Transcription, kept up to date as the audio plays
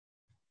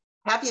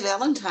Happy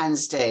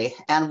Valentine's Day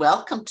and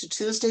welcome to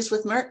Tuesdays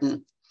with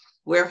Merton.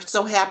 We're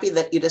so happy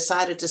that you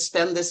decided to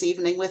spend this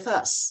evening with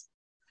us.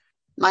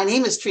 My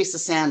name is Teresa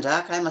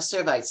Sandock. I'm a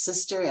Servite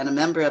sister and a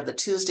member of the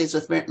Tuesdays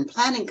with Merton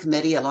Planning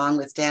Committee along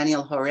with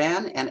Daniel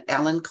Horan and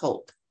Alan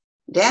Culp.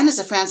 Dan is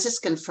a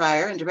Franciscan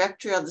friar and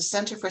director of the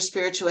Center for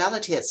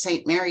Spirituality at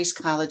St. Mary's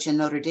College in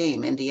Notre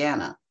Dame,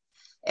 Indiana.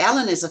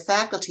 Alan is a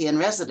faculty in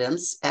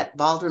residence at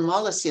Baldwin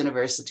Wallace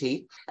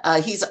University.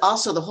 He's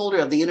also the holder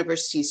of the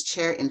university's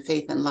chair in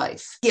faith and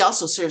life. He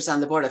also serves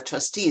on the board of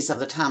trustees of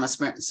the Thomas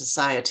Merton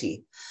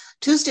Society.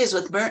 Tuesdays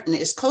with Merton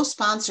is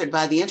co-sponsored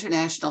by the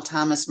International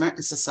Thomas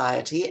Merton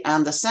Society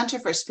and the Center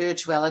for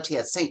Spirituality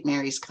at St.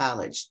 Mary's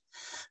College.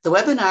 The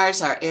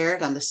webinars are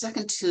aired on the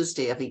second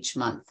Tuesday of each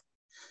month.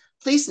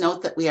 Please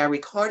note that we are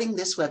recording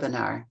this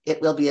webinar.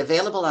 It will be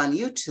available on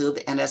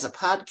YouTube and as a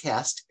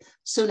podcast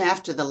soon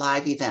after the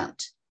live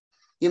event.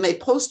 You may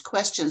post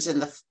questions in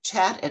the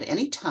chat at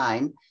any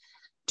time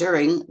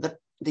during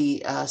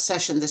the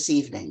session this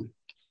evening.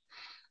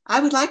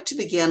 I would like to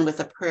begin with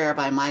a prayer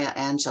by Maya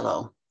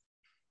Angelou.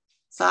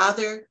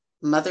 Father,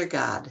 Mother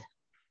God,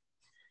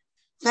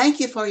 thank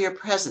you for your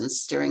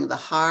presence during the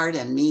hard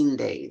and mean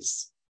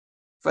days,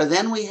 for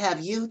then we have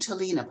you to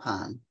lean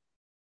upon.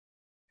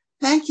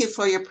 Thank you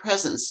for your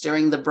presence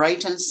during the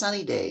bright and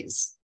sunny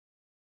days,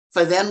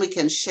 for then we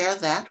can share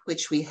that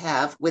which we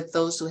have with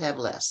those who have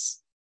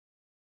less.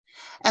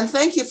 And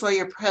thank you for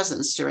your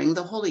presence during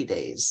the holy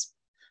days,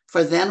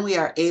 for then we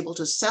are able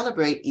to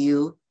celebrate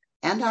you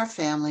and our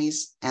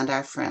families and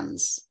our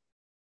friends.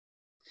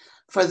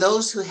 For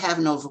those who have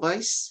no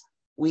voice,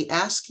 we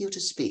ask you to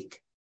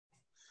speak.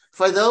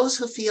 For those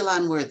who feel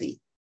unworthy,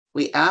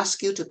 we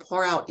ask you to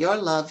pour out your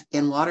love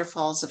in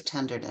waterfalls of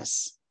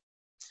tenderness.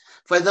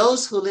 For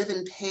those who live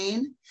in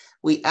pain,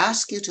 we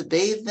ask you to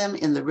bathe them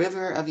in the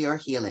river of your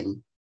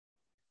healing.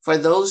 For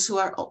those who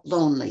are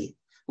lonely,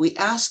 we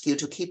ask you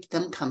to keep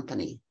them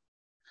company.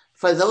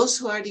 For those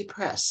who are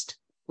depressed,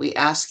 we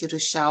ask you to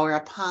shower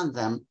upon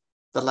them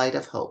the light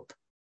of hope.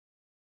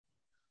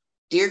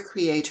 Dear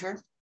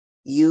Creator,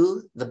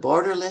 you, the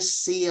borderless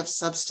sea of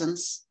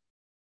substance,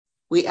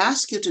 we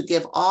ask you to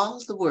give all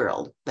the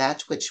world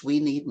that which we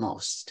need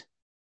most,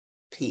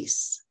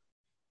 peace.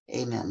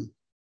 Amen.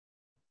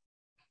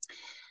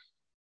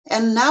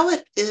 And now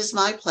it is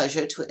my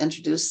pleasure to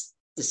introduce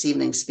this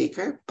evening's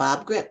speaker,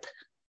 Bob Grip.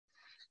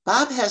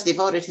 Bob has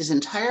devoted his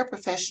entire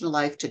professional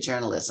life to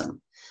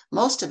journalism,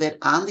 most of it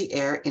on the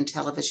air in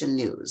television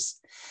news.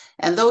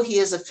 And though he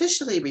is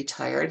officially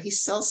retired, he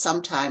still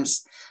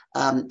sometimes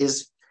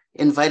is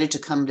invited to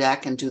come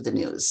back and do the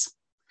news.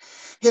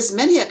 His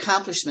many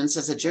accomplishments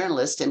as a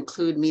journalist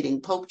include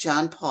meeting Pope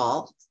John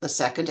Paul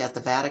II at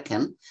the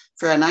Vatican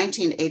for a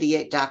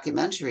 1988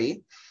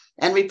 documentary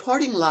and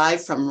reporting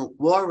live from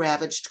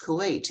war-ravaged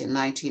Kuwait in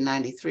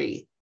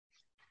 1993.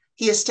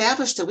 He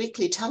established a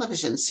weekly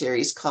television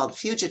series called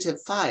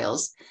Fugitive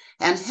Files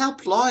and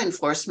helped law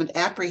enforcement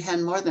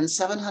apprehend more than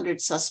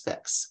 700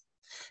 suspects.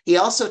 He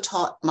also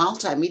taught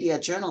multimedia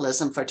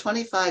journalism for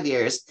 25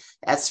 years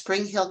at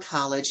Spring Hill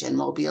College in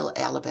Mobile,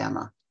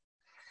 Alabama.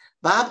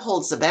 Bob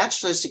holds a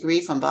bachelor's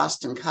degree from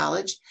Boston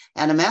College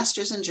and a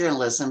master's in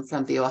journalism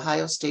from The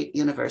Ohio State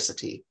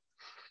University.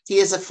 He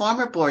is a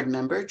former board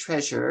member,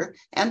 treasurer,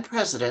 and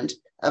president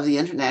of the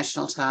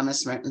International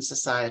Thomas Merton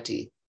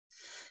Society.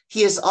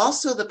 He is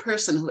also the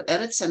person who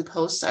edits and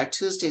posts our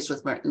Tuesdays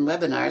with Merton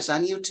webinars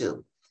on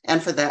YouTube,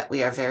 and for that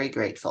we are very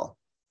grateful.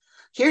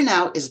 Here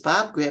now is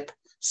Bob Grip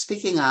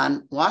speaking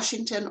on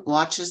Washington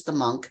Watches the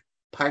Monk,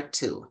 Part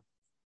 2.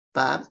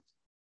 Bob?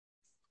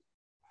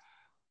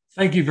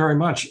 Thank you very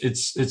much.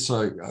 It's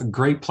a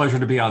great pleasure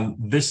to be on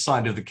this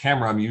side of the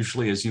camera. I'm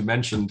usually, as you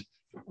mentioned,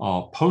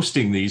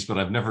 posting these, but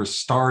I've never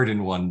starred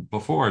in one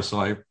before, so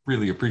I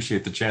really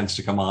appreciate the chance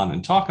to come on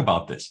and talk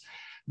about this.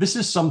 This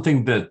is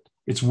something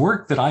it's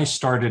work that I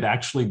started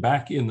actually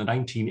back in the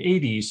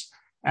 1980s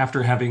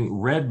after having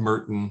read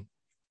Merton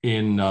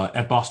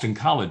at Boston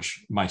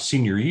College my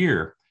senior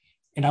year.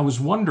 And I was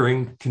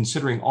wondering,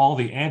 considering all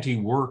the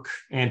anti-war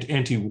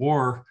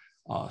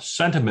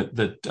sentiment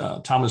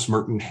that Thomas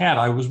Merton had,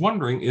 I was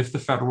wondering if the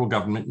federal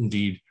government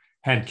indeed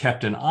had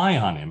kept an eye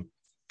on him,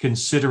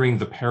 considering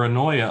the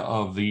paranoia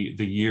of the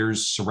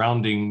years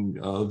surrounding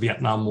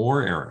Vietnam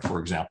War era, for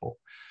example.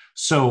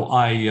 So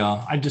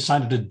I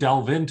decided to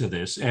delve into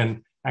this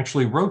and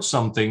actually wrote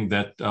something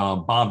that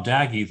Bob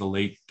Daggy, the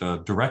late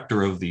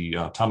director of the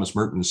Thomas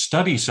Merton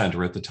Study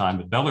Center at the time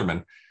at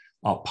Bellarmine,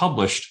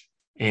 published.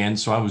 And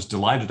so I was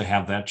delighted to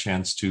have that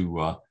chance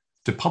to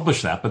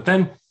publish that. But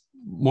then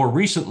more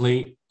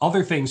recently,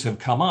 other things have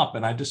come up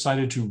and I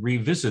decided to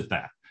revisit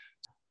that.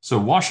 So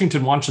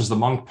Washington Watches the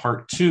Monk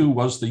Part 2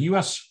 was the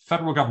U.S.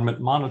 federal government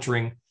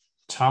monitoring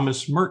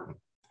Thomas Merton.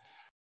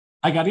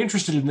 I got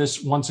interested in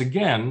this once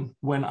again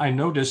when I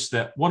noticed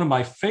that one of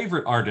my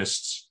favorite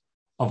artists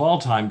of all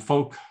time,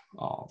 folk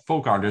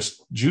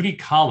artist, Judy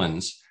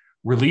Collins,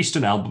 released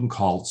an album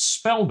called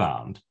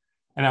Spellbound.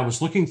 And I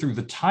was looking through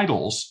the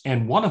titles,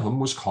 and one of them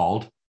was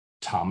called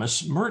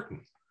Thomas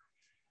Merton.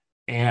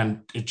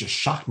 And it just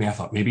shocked me. I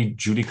thought maybe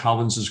Judy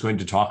Collins is going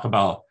to talk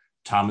about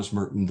Thomas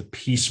Merton, the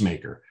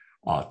peacemaker,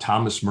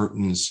 Thomas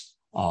Merton's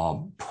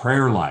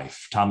prayer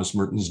life, Thomas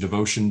Merton's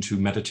devotion to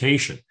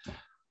meditation.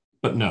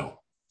 But no,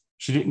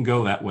 she didn't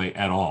go that way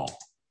at all.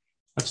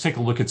 Let's take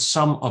a look at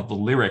some of the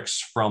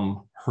lyrics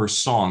from her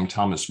song,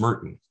 Thomas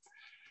Merton.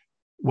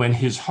 When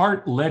his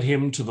heart led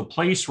him to the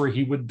place where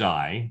he would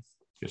die,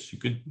 guess you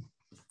could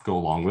go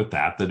along with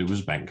that it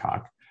was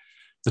Bangkok,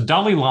 the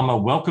Dalai Lama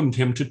welcomed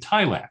him to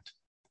Thailand.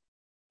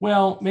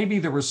 Well, maybe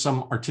there was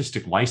some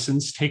artistic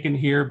license taken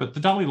here, but the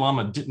Dalai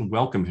Lama didn't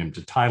welcome him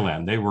to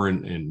Thailand. They were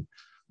in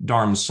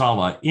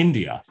Dharamsala,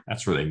 India.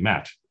 That's where they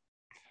met.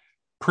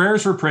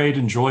 Prayers were prayed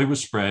and joy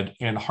was spread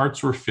and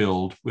hearts were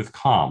filled with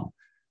calm.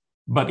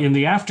 But in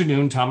the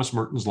afternoon, Thomas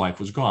Merton's life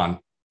was gone.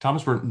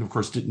 Thomas Merton, of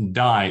course, didn't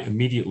die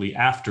immediately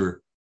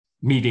after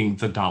meeting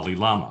the Dalai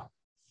Lama,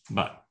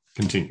 but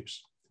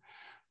continues.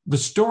 The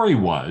story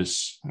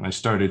was, and I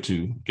started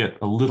to get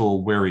a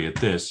little wary at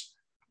this,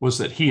 was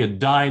that he had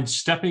died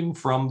stepping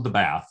from the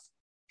bath,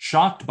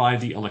 shocked by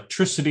the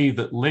electricity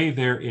that lay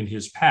there in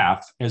his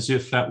path, as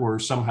if that were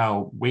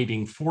somehow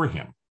waiting for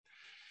him.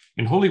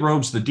 In holy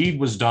robes, the deed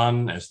was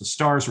done as the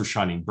stars were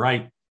shining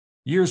bright.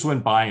 Years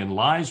went by and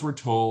lies were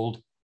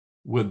told.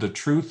 Would the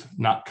truth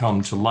not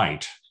come to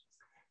light?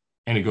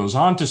 And it goes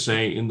on to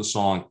say in the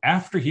song,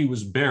 after he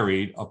was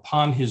buried,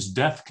 upon his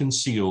death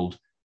concealed,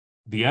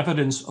 the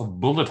evidence of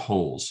bullet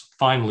holes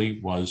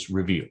finally was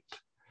revealed.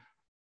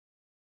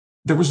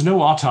 There was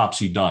no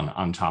autopsy done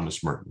on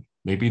Thomas Merton.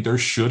 Maybe there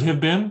should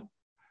have been.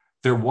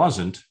 There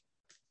wasn't.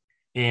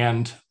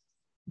 And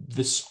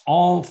this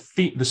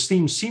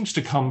theme seems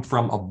to come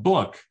from a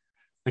book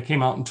that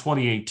came out in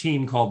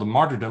 2018 called The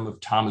Martyrdom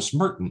of Thomas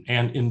Merton,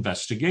 an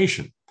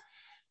Investigation.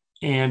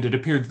 And it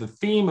appeared the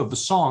theme of the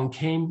song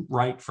came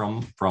right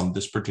from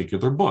this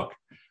particular book.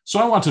 So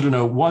I wanted to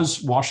know,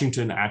 was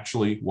Washington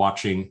actually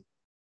watching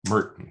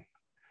Merton?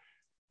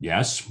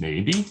 Yes,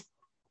 maybe.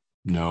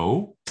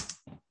 No.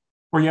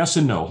 Or yes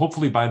and no.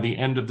 Hopefully by the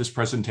end of this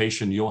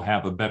presentation, you'll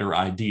have a better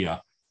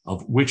idea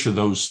of which of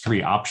those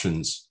three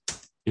options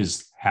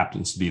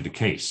happens to be the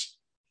case.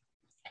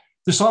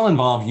 This all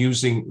involved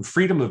using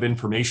Freedom of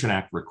Information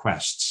Act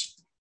requests.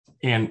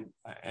 And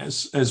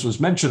as was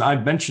mentioned,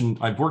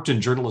 I've worked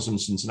in journalism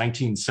since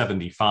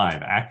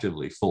 1975,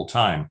 actively, full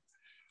time.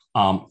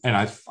 And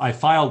I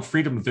filed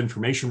Freedom of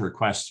Information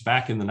requests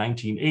back in the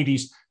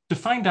 1980s to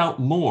find out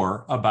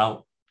more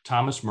about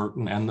Thomas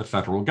Merton and the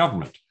federal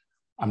government.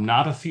 I'm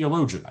not a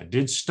theologian. I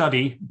did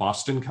study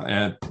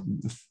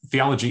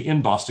theology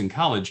in Boston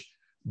College,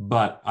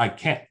 but I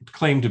can't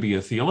claim to be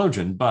a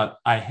theologian, but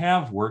I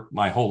have worked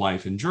my whole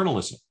life in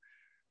journalism.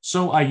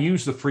 So I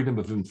use the Freedom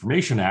of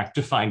Information Act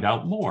to find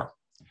out more.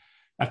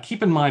 Now,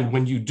 keep in mind,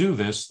 when you do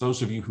this,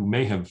 those of you who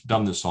may have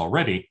done this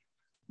already,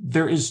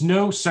 there is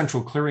no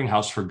central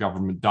clearinghouse for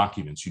government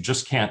documents. You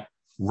just can't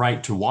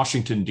write to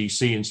Washington,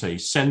 D.C. and say,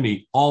 send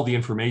me all the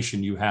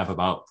information you have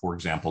about, for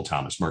example,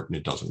 Thomas Merton.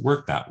 It doesn't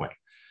work that way.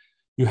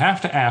 You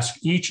have to ask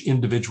each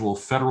individual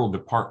federal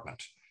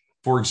department,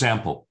 for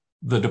example,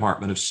 the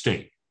Department of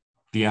State,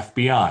 the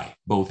FBI,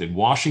 both in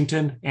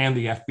Washington and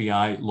the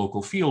FBI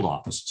local field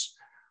offices,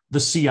 the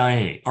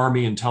CIA,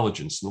 Army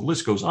intelligence, and the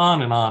list goes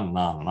on and on and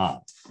on and on.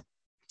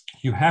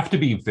 You have to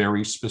be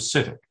very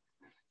specific.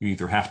 You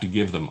either have to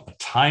give them a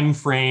time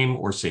frame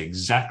or say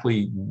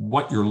exactly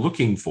what you're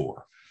looking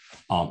for.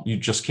 You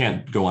just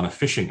can't go on a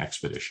fishing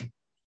expedition.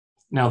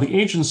 Now, the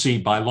agency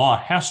by law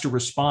has to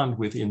respond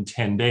within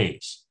 10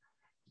 days.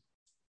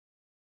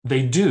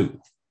 They do.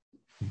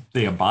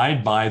 They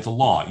abide by the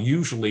law.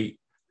 Usually,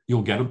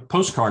 you'll get a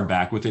postcard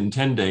back within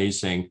 10 days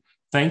saying,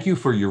 thank you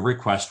for your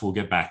request, we'll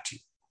get back to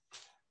you.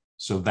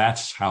 So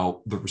that's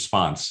how the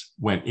response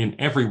went in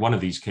every one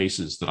of these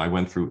cases that I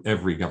went through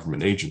every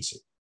government agency.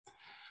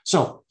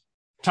 So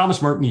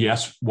Thomas Merton,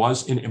 yes,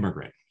 was an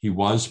immigrant. He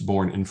was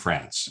born in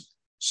France.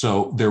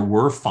 So there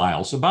were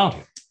files about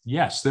him.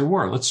 Yes, there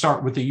were. Let's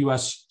start with the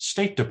US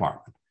State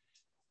Department.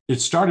 It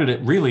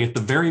started really at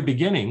the very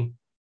beginning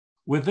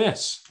with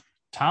this,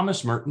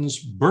 Thomas Merton's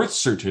birth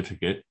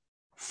certificate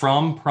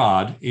from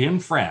Prague in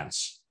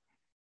France,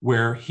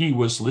 where he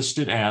was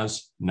listed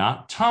as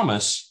not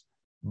Thomas,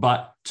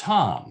 but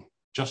Tom,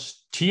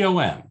 just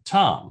T-O-M,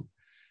 Tom.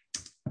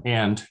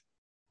 And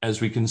as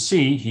we can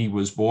see, he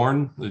was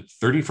born the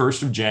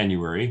 31st of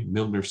January,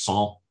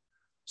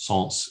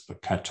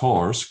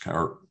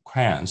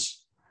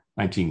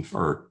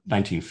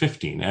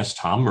 1915, as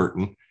Tom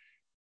Merton.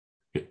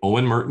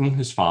 Owen Merton,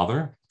 his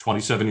father,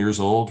 27 years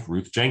old.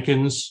 Ruth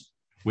Jenkins,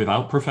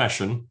 without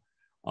profession,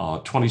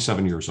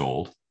 27 years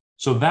old.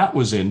 So that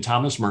was in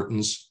Thomas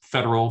Merton's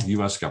federal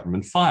US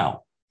government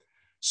file.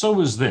 So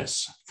was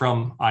this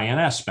from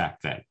INS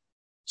back then,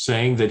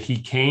 saying that he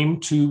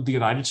came to the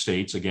United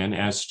States, again,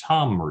 as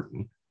Tom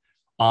Merton,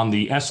 on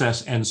the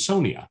SS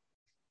Ansonia.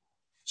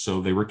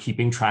 So they were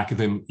keeping track of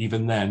him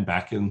even then,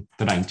 back in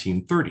the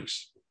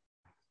 1930s.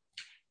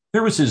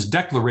 There was his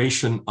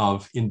declaration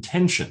of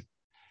intention.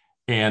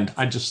 And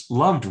I just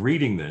loved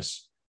reading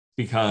this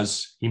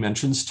because he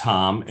mentions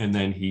Tom, and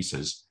then he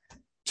says,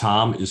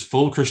 Tom is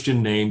full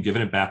Christian name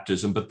given at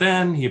baptism, but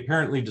then he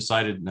apparently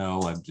decided,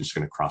 no, I'm just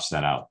going to cross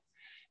that out.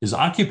 His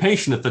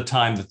occupation at the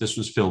time that this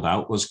was filled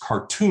out was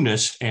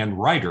cartoonist and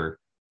writer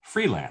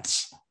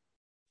freelance.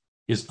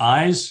 His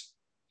eyes,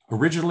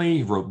 originally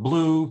he wrote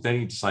blue, then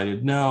he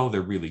decided, no,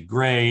 they're really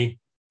gray.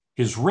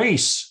 His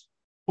race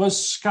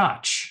was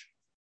Scotch.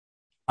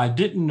 I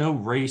didn't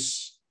know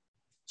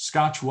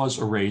Scotch was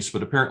a race,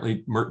 but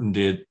apparently Merton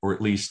did, or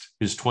at least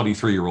his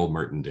 23-year-old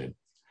Merton did.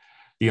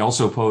 He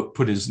also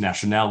put his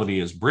nationality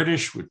as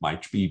British, which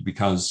might be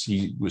because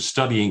he was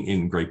studying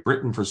in Great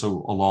Britain for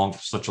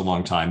such a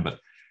long time, but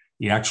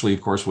he actually,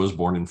 of course, was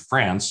born in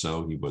France,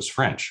 so he was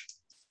French.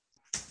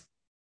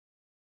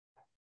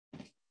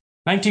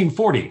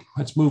 1940,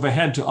 let's move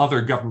ahead to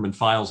other government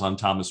files on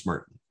Thomas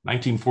Merton.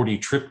 1940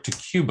 trip to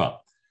Cuba.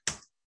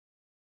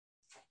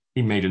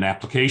 He made an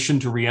application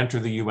to re-enter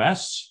the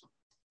US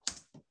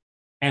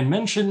and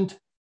mentioned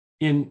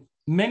in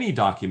many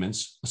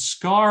documents a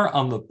scar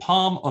on the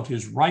palm of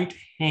his right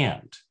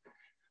hand.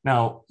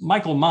 Now,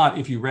 Michael Mott,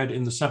 if you read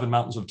In the Seven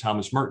Mountains of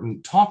Thomas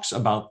Merton, talks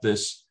about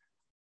this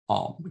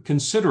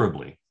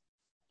considerably.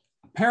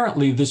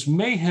 Apparently, this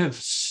may have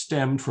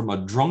stemmed from a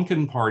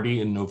drunken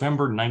party in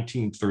November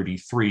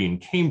 1933 in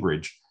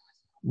Cambridge,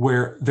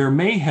 where there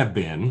may have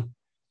been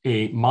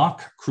a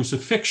mock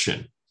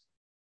crucifixion.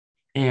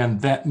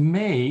 And that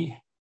Michael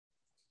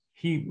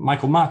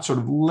Mott sort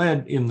of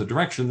led in the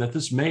direction that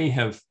this may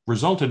have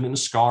resulted in a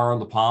scar on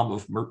the palm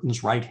of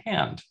Merton's right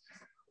hand.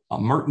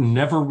 Merton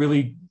never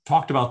really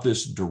talked about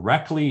this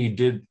directly. He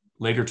did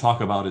later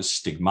talk about his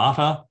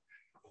stigmata,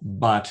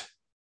 but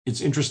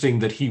it's interesting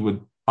that he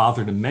would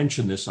bother to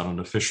mention this on an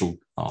official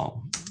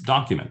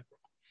document.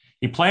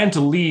 He planned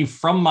to leave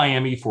from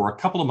Miami for a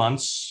couple of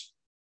months,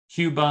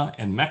 Cuba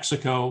and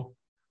Mexico.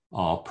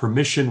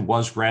 Permission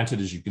was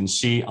granted, as you can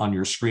see on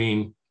your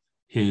screen.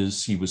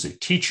 He was a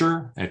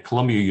teacher at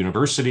Columbia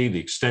University, the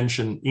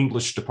Extension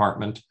English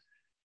department.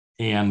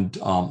 And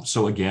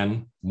so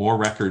again, more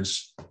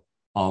records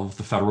of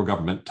the federal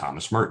government,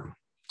 Thomas Merton.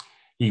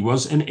 He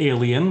was an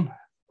alien,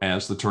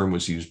 as the term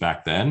was used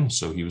back then.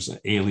 So he was an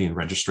alien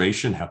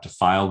registration, have to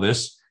file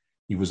this.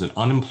 He was an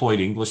unemployed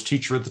English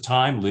teacher at the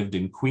time, lived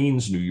in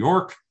Queens, New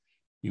York.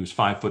 He was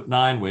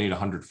 5'9", weighed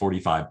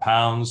 145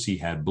 pounds. He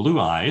had blue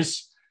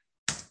eyes.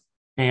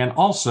 And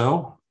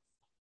also,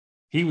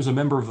 he was a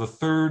member of the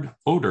Third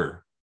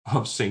Order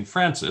of St.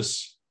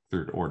 Francis,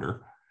 Third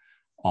Order,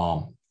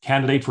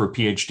 candidate for a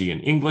PhD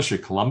in English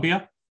at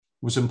Columbia,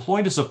 was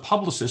employed as a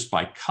publicist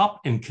by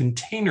Cup and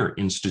Container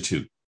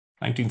Institute,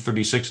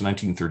 1936 and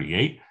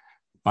 1938,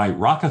 by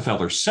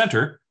Rockefeller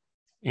Center,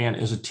 and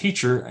as a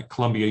teacher at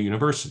Columbia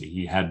University.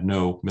 He had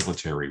no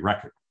military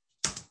record.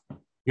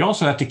 He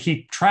also had to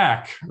keep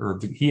track, or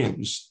he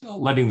was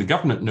letting the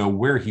government know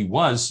where he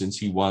was, since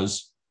he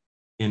was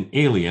an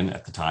alien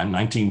at the time.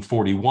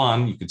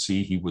 1941, you could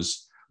see he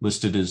was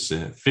listed as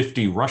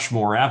 50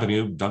 Rushmore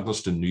Avenue,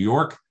 Douglaston, New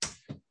York.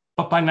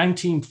 But by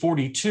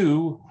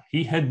 1942,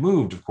 he had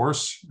moved, of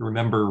course.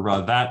 Remember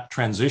that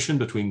transition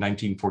between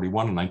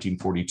 1941 and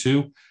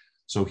 1942.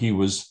 So he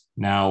was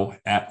now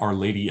at Our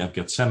Lady of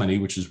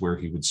Gethsemane, which is where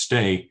he would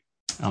stay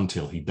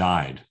until he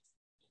died.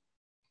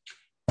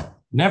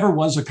 Never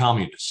was a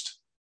communist.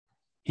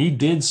 He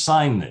did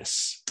sign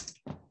this,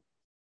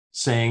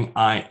 saying,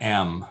 I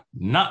am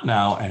not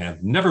now and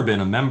have never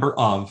been a member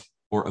of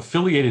or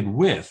affiliated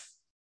with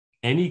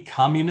any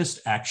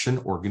communist action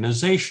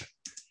organization.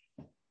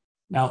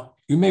 Now,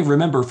 you may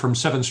remember from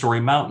Seven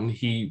Storey Mountain,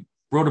 he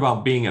wrote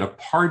about being at a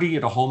party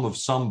at a home of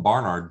some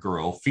Barnard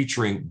girl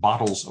featuring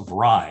bottles of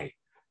rye,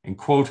 and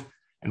quote,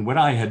 and when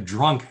I had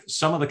drunk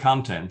some of the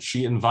contents,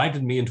 she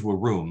invited me into a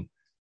room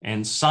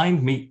and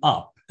signed me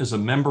up as a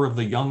member of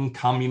the Young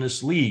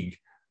Communist League.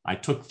 I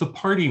took the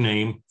party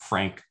name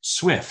Frank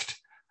Swift.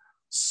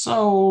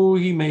 So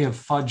he may have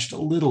fudged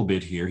a little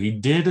bit here. He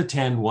did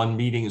attend one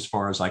meeting, as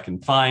far as I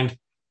can find,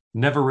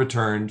 never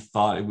returned,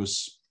 thought it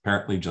was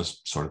apparently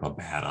just sort of a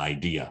bad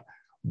idea.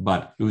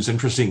 But it was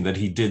interesting that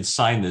he did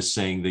sign this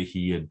saying that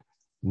he had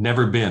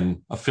never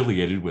been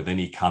affiliated with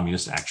any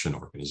communist action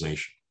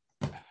organization.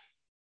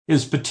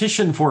 His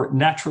petition for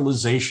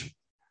naturalization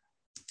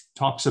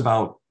talks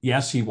about,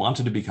 yes, he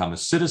wanted to become a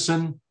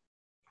citizen,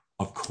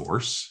 of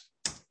course.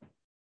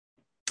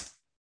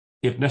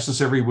 If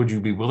necessary, would you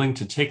be willing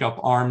to take up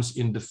arms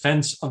in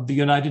defense of the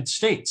United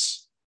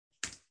States?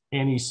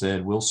 And he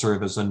said, we'll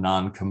serve as a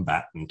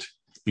non-combatant,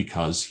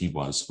 because he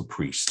was a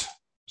priest.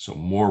 So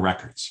more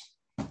records.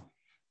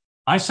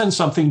 I sent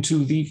something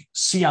to the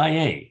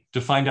CIA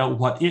to find out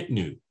what it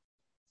knew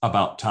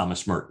about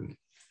Thomas Merton.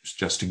 It's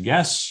just a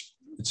guess.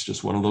 It's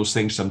just one of those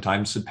things.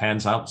 Sometimes it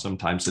pans out,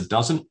 sometimes it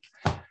doesn't.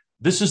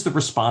 This is the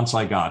response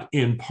I got,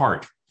 in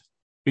part,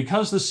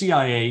 because the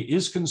CIA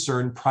is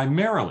concerned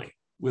primarily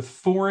with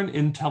foreign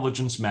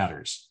intelligence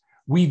matters.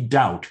 We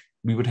doubt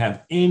we would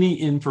have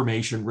any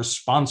information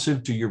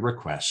responsive to your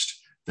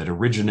request that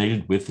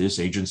originated with this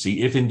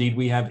agency, if indeed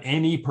we have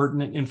any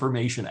pertinent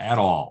information at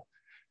all.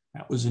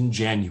 That was in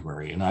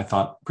January, and I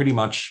thought pretty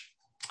much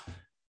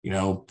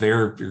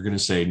you're going to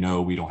say,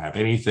 no, we don't have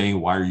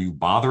anything. Why are you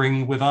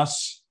bothering with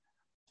us?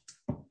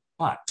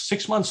 But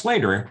 6 months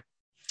later,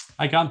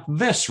 I got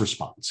this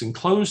response.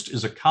 Enclosed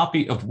is a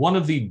copy of one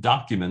of the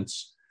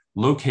documents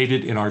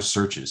located in our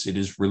searches. It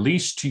is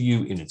released to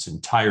you in its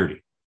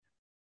entirety.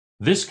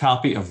 This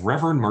copy of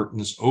Reverend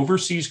Merton's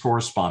overseas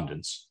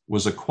correspondence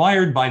was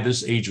acquired by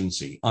this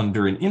agency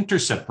under an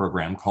intercept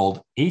program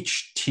called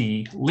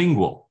HT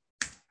Lingual.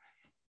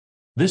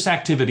 This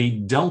activity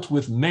dealt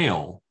with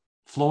mail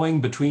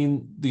flowing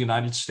between the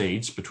United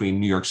States, between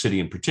New York City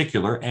in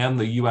particular, and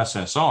the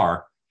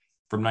USSR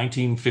from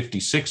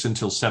 1956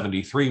 until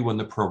 73, when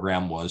the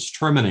program was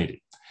terminated.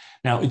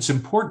 Now, it's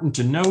important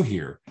to know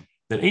here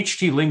that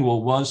HT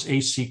Lingual was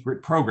a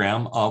secret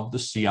program of the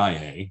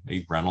CIA.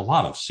 They ran a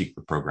lot of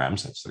secret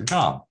programs. That's their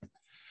job.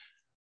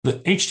 The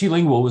HT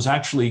Lingual was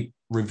actually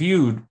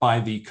reviewed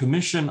by the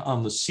Commission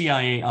on the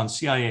CIA on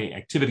CIA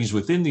activities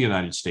within the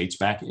United States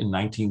back in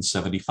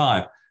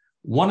 1975.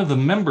 One of the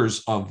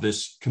members of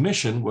this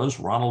commission was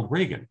Ronald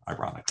Reagan,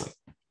 ironically.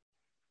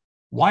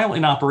 While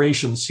in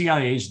operation,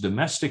 CIA's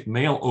domestic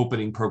mail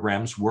opening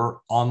programs were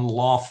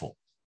unlawful.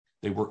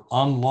 They were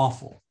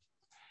unlawful.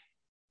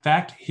 In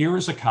fact, here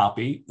is a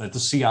copy that the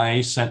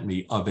CIA sent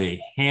me of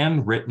a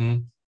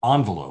handwritten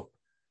envelope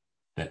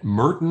that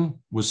Merton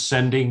was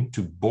sending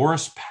to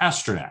Boris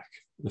Pasternak,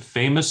 the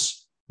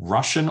famous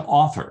Russian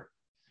author.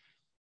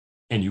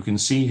 And you can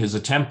see his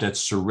attempt at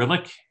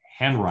Cyrillic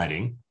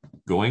handwriting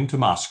going to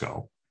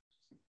Moscow.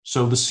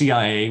 So the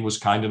CIA was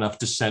kind enough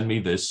to send me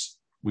this,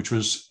 which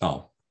was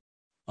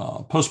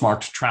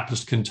postmarked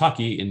Trappist,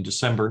 Kentucky in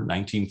December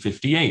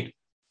 1958.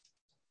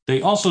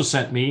 They also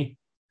sent me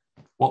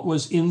what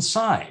was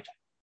inside.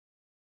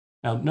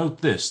 Now,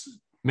 note this: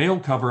 mail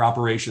cover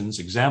operations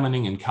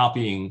examining and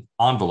copying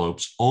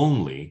envelopes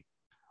only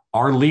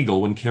are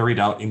legal when carried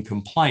out in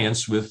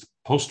compliance with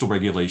postal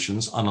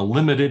regulations on a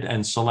limited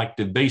and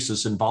selective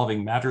basis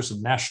involving matters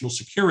of national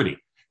security.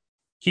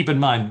 Keep in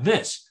mind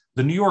this: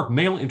 the New York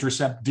Mail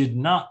Intercept did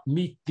not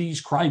meet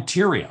these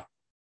criteria.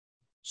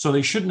 So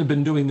they shouldn't have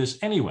been doing this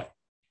anyway.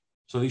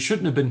 So they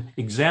shouldn't have been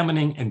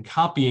examining and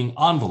copying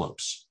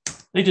envelopes.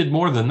 They did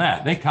more than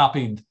that. They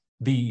copied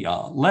the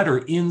letter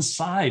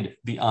inside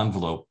the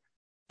envelope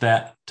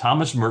that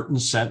Thomas Merton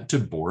sent to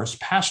Boris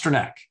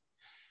Pasternak.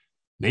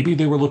 Maybe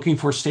they were looking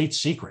for state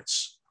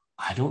secrets.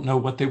 I don't know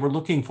what they were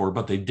looking for,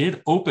 but they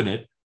did open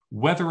it.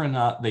 Whether or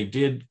not they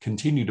did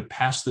continue to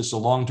pass this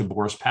along to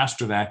Boris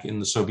Pasternak in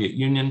the Soviet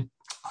Union,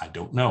 I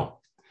don't know.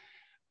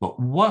 But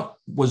what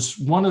was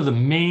one of the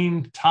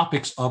main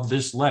topics of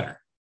this letter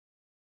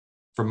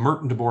from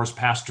Merton to Boris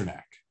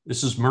Pasternak?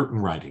 This is Merton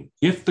writing: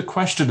 if the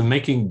question of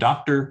making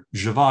Dr.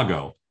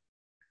 Zhivago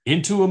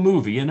into a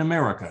movie in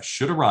America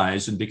should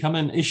arise and become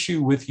an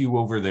issue with you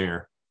over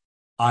there,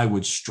 I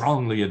would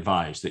strongly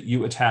advise that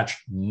you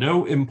attach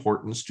no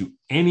importance to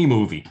any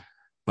movie,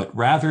 but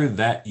rather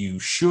that you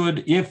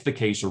should, if the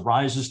case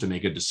arises to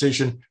make a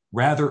decision,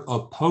 rather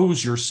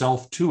oppose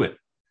yourself to it.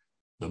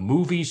 The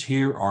movies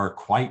here are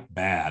quite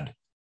bad,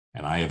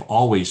 and I have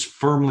always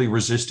firmly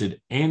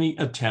resisted any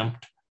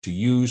attempt to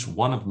use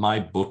one of my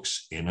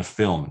books in a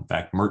film. In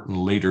fact, Merton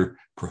later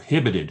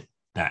prohibited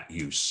that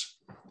use.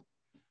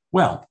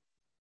 Well,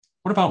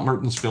 what about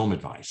Merton's film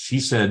advice? He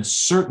said,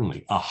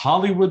 certainly a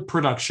Hollywood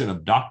production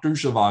of Dr.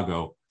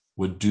 Zhivago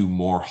would do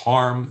more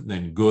harm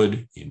than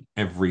good in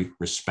every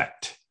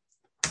respect.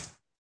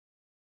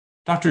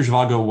 Dr.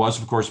 Zhivago was,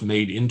 of course,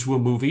 made into a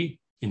movie.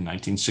 In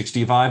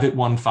 1965, it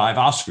won 5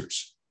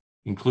 Oscars,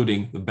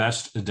 including the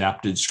Best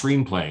Adapted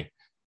Screenplay.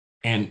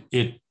 And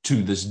it,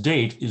 to this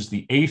date, is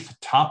the 8th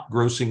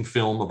top-grossing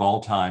film of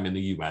all time in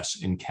the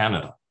US and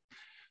Canada.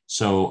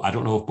 So I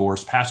don't know if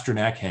Boris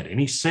Pasternak had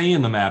any say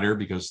in the matter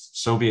because the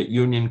Soviet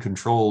Union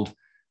controlled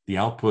the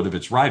output of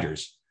its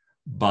writers.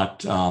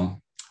 But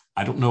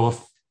I don't know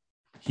if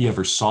he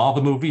ever saw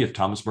the movie, if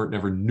Thomas Merton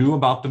ever knew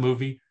about the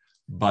movie,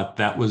 but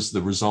that was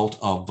the result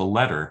of the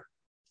letter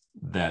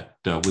that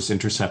was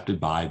intercepted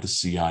by the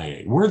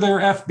CIA. Were there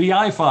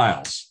FBI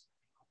files?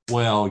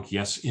 Well,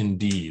 yes,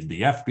 indeed.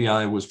 The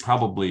FBI was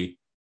probably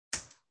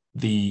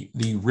the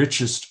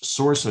richest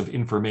source of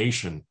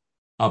information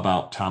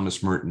about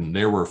Thomas Merton.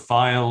 There were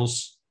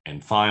files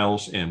and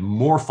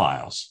more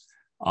files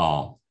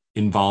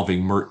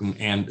involving Merton,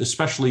 and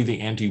especially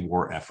the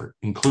anti-war effort,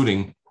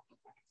 including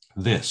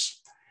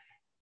this.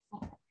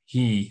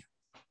 He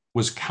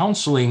was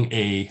counseling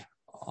a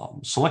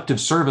selective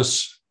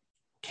service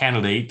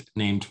candidate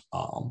named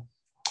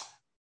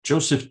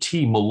Joseph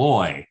T.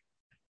 Malloy,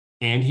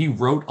 and he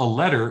wrote a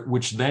letter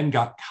which then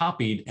got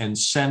copied and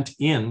sent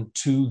in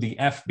to the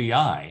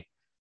FBI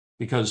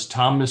because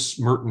Thomas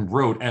Merton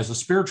wrote, as a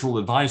spiritual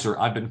advisor,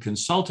 I've been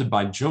consulted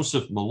by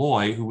Joseph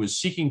Malloy, who is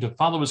seeking to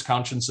follow his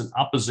conscience in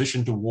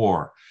opposition to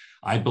war.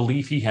 I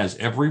believe he has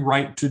every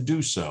right to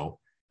do so,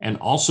 and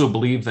also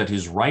believe that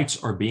his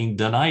rights are being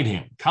denied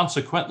him.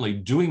 Consequently,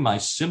 doing my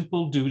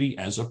simple duty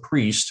as a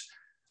priest,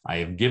 I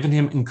have given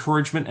him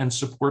encouragement and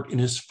support in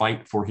his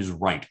fight for his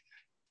right.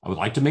 I would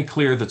like to make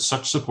clear that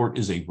such support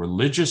is a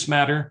religious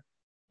matter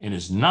and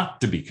is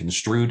not to be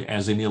construed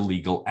as an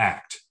illegal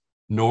act,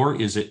 nor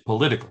is it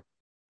political.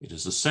 It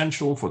is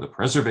essential for the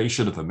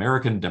preservation of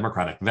American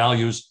democratic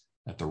values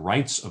that the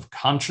rights of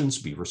conscience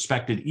be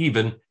respected,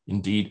 even,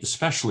 indeed,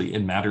 especially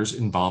in matters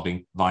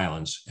involving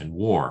violence and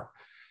war.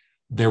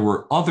 There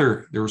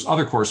was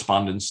other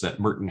correspondence that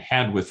Merton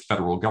had with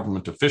federal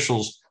government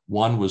officials.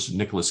 One was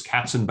Nicholas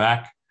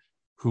Katzenbach,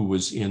 who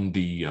was in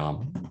the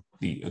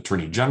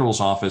Attorney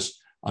General's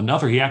office.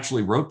 Another, he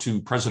actually wrote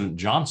to President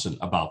Johnson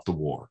about the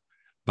war,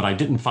 but I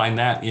didn't find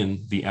that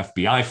in the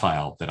FBI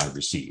file that I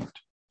received.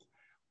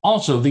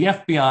 Also, the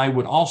FBI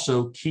would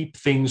also keep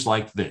things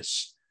like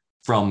this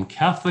from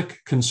Catholic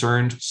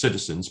Concerned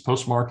Citizens,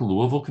 postmarked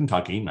Louisville,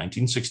 Kentucky,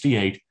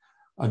 1968,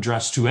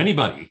 addressed to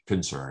anybody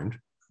concerned,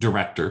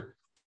 Director,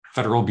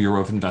 Federal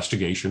Bureau of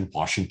Investigation,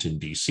 Washington,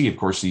 D.C. Of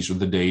course, these were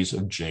the days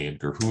of J.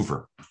 Edgar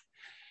Hoover.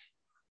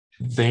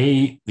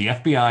 The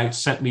FBI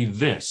sent me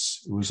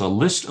this. It was a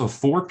list of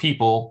 4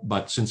 people,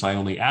 but since I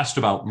only asked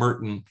about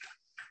Merton,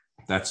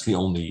 that's the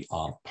only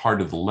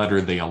part of the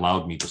letter they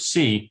allowed me to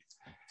see.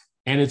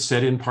 And it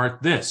said in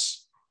part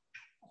this.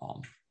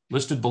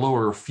 Listed below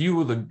are a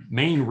few of the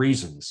main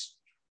reasons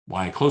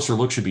why a closer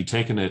look should be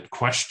taken at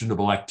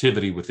questionable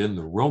activity within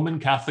the Roman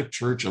Catholic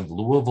Church of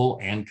Louisville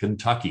and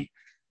Kentucky.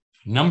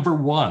 Number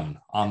 1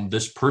 on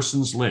this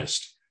person's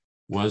list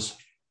was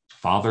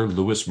Father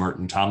Louis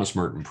Merton, Thomas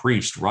Merton,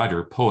 priest,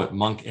 writer, poet,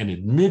 monk, and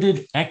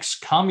admitted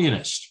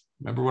ex-communist.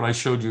 Remember what I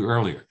showed you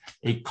earlier?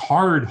 A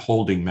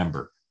card-holding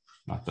member,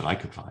 not that I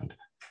could find,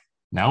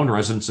 now in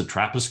residence at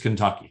Trappist,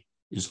 Kentucky,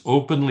 is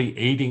openly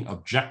aiding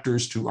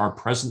objectors to our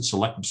present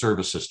selective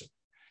service system.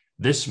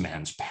 This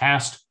man's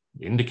past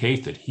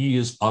indicate that he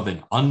is of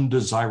an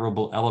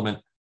undesirable element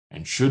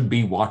and should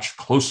be watched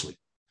closely.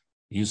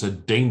 He is a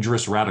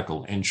dangerous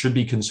radical and should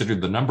be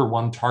considered the number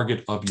 1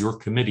 target of your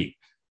committee.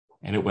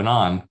 And it went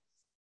on,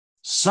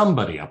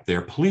 somebody up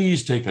there,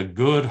 please take a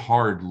good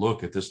hard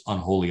look at this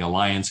unholy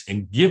alliance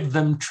and give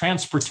them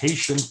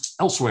transportation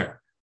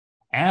elsewhere.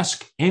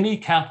 Ask any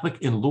Catholic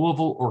in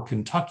Louisville or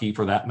Kentucky,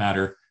 for that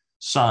matter,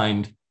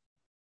 signed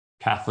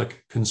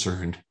Catholic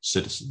Concerned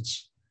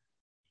Citizens.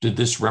 Did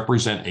this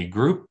represent a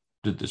group?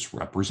 Did this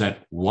represent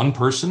one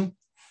person?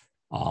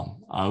 I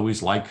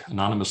always like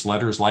anonymous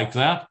letters like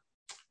that,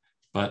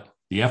 but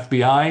the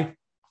FBI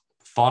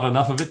thought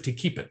enough of it to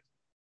keep it.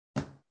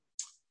 Let's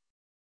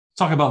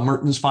talk about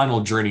Merton's final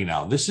journey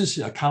now. This is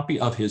a copy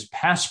of his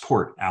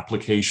passport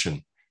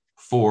application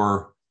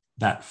for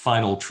that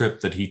final trip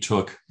that he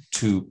took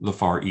to the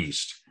Far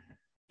East.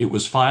 It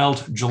was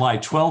filed July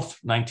 12th,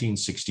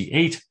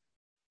 1968,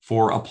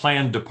 for a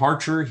planned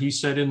departure, he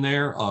said in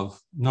there, of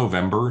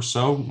November or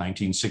so,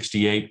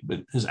 1968,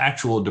 but his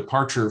actual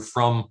departure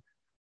from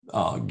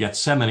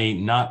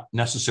Gethsemane, not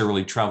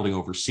necessarily traveling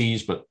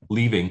overseas, but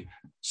leaving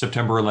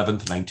September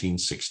 11th,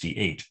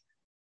 1968.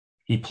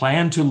 He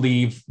planned to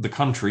leave the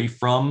country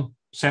from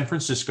San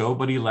Francisco,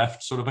 but he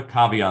left sort of a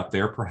caveat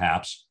there,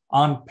 perhaps,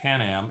 on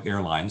Pan Am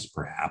Airlines,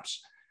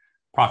 perhaps.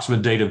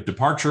 Approximate date of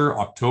departure,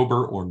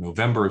 October or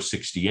November of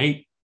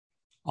 68.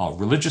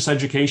 Religious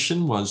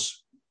education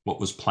was what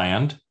was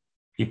planned.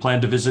 He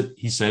planned to visit,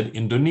 he said,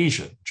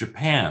 Indonesia,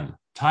 Japan,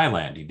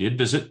 Thailand. He did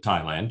visit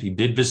Thailand. He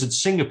did visit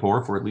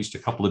Singapore for at least a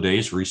couple of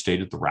days, where he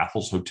stayed at the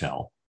Raffles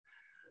Hotel.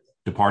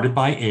 Departed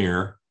by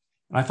air.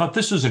 And I thought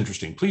this was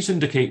interesting. Please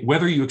indicate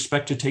whether you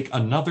expect to take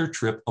another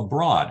trip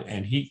abroad.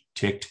 And he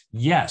ticked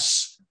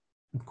yes.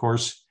 Of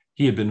course,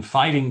 he had been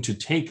fighting to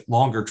take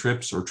longer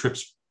trips, or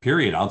trips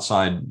period,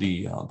 outside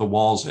the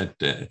walls at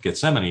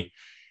Gethsemane.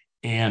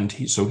 And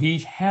so he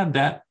had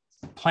that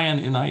plan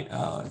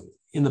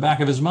in the back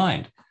of his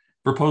mind.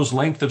 Proposed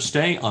length of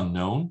stay,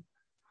 unknown.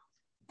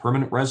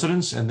 Permanent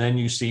residence, and then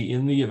you see,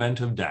 in the event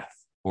of death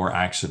or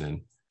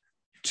accident,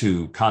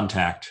 to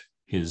contact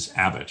his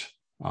abbot,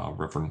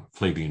 Reverend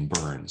Flavian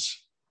Burns.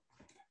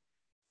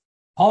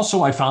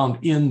 Also, I found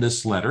in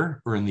this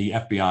letter, or in the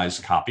FBI's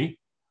copy,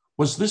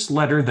 was this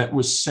letter that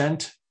was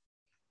sent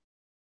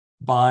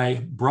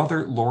by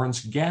Brother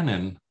Lawrence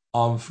Gannon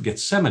of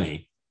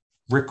Gethsemane,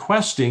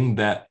 requesting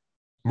that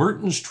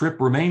Merton's trip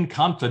remain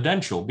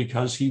confidential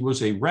because he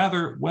was a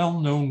rather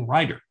well-known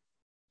writer.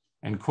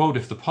 And, quote,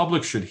 if the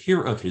public should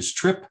hear of his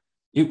trip,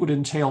 it would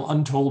entail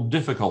untold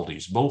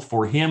difficulties, both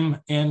for him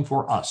and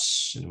for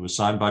us. And it was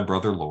signed by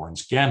Brother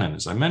Lawrence Gannon,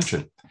 as I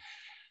mentioned.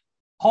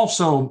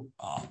 Also,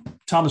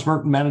 Thomas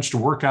Merton managed to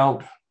work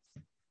out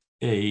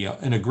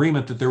an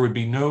agreement that there would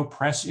be no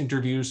press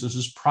interviews. This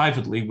is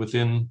privately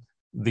within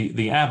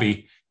the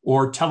Abbey,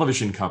 or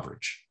television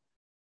coverage.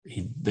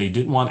 They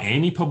didn't want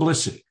any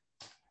publicity.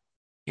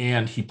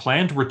 And he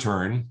planned to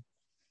return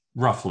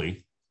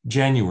roughly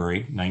January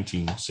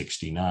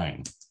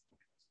 1969.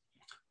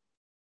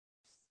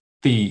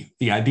 The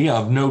idea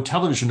of no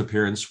television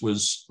appearance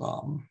was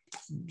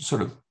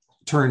sort of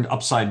turned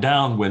upside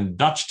down when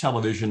Dutch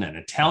television and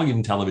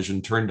Italian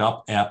television turned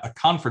up at a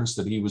conference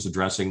that he was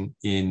addressing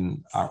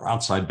in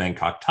outside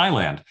Bangkok,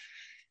 Thailand.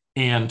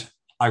 And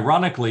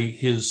ironically,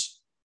 his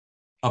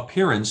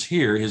appearance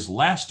here, his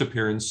last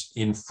appearance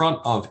in front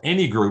of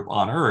any group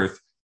on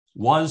earth,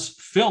 was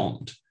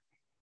filmed.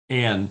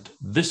 And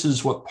this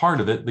is what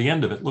part of it, the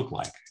end of it, looked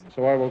like.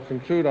 So I will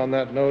conclude on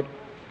that note.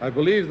 I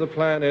believe the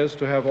plan is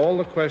to have all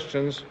the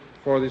questions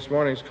for this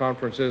morning's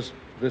conferences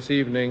this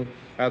evening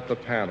at the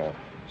panel.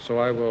 So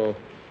I will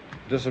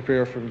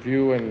disappear from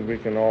view and we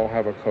can all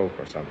have a Coke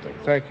or something.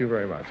 Thank you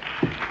very much.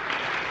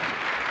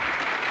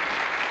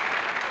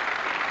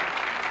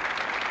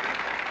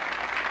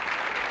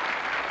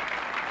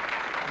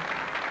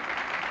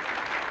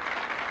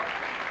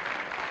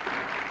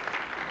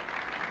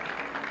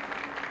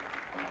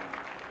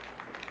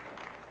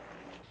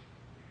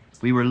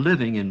 We were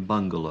living in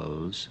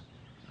bungalows,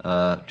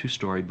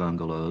 two-story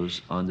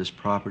bungalows, on this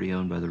property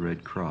owned by the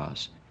Red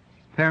Cross.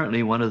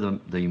 Apparently one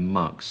of the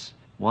monks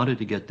wanted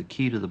to get the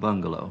key to the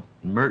bungalow.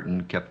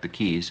 Merton kept the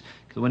keys,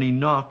 because when he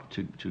knocked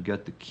to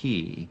get the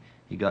key,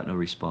 he got no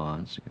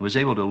response. He was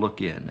able to look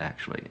in,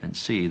 actually, and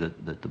see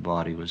that the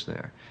body was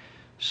there.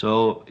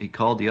 So he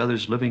called the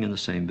others living in the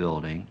same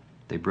building.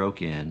 They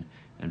broke in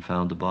and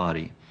found the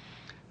body.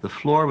 The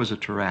floor was a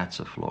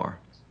terrazzo floor.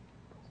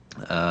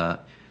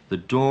 The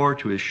door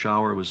to his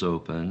shower was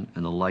open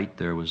and the light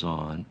there was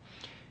on.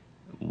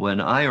 When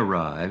I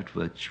arrived,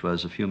 which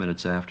was a few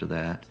minutes after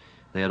that,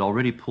 they had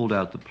already pulled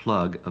out the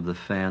plug of the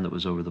fan that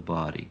was over the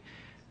body.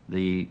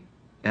 The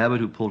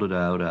abbot who pulled it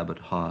out, Abbot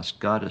Haas,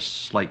 got a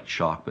slight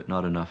shock, but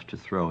not enough to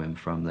throw him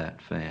from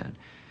that fan.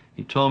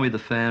 He told me the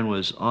fan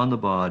was on the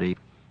body.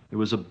 There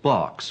was a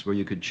box where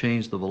you could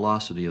change the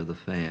velocity of the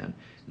fan.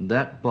 And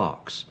that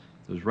box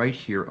was right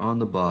here on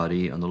the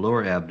body, on the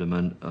lower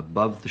abdomen,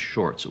 above the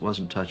shorts. It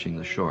wasn't touching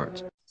the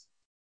shorts.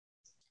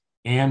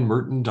 And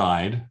Merton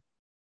died,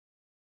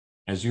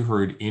 as you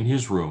heard, in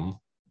his room.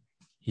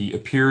 He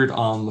appeared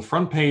on the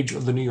front page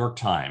of the New York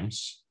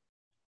Times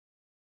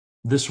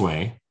this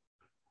way.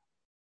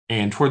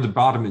 And toward the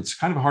bottom, it's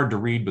kind of hard to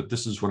read, but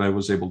this is what I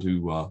was able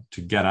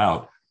to get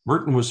out.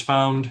 Merton was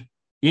found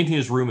in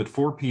his room at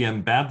 4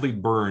 p.m., badly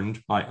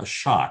burned by a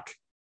shock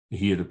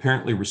he had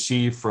apparently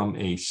received from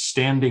a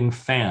standing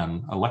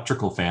fan,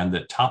 electrical fan,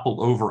 that toppled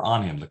over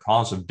on him. The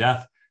cause of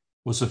death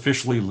was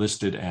officially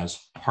listed as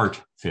heart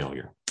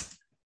failure.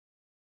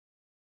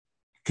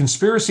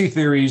 Conspiracy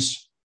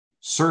theories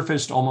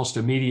surfaced almost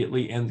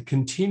immediately and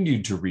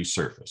continued to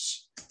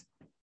resurface,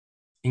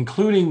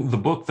 including the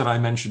book that I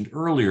mentioned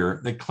earlier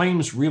that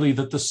claims really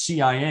that the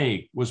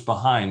CIA was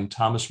behind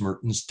Thomas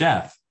Merton's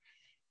death.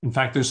 In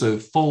fact, there's a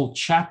full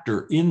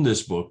chapter in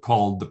this book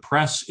called The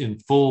Press in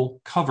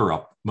Full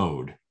Cover-Up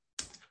Mode.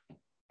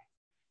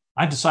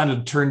 I decided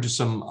to turn to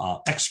some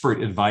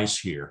expert advice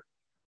here,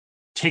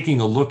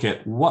 taking a look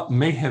at what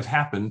may have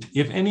happened,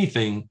 if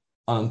anything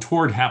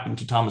untoward happened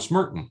to Thomas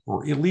Merton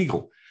or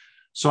illegal.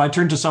 So I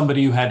turned to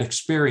somebody who had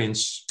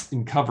experience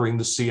in covering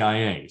the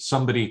CIA,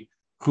 somebody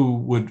who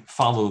would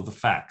follow the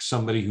facts,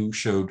 somebody who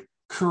showed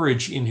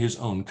courage in his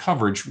own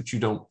coverage, which you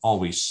don't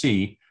always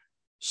see,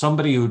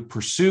 somebody who would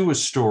pursue a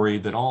story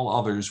that all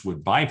others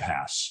would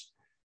bypass.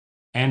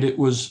 And it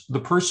was the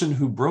person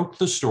who broke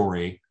the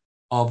story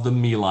of the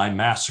My Lai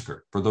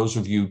massacre. For those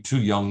of you too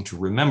young to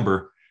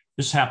remember,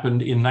 this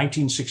happened in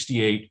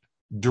 1968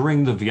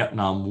 during the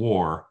Vietnam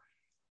War.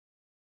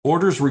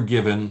 Orders were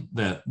given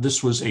that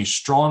this was a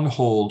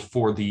stronghold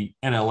for the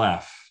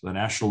NLF, the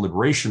National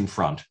Liberation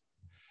Front.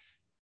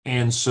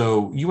 And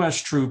so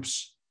US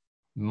troops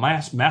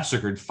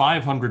massacred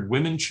 500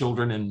 women,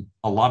 children, and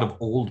a lot of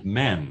old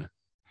men.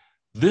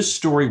 This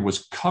story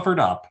was covered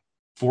up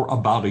for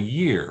about a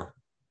year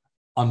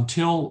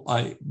until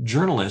a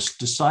journalist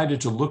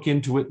decided to look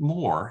into it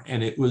more,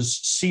 and it was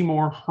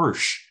Seymour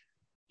Hersh.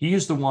 He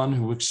is the one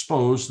who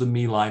exposed the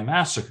My Lai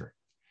massacre,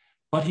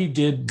 but he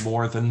did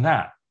more than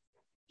that.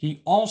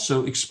 He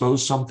also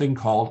exposed something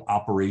called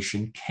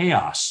Operation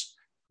Chaos,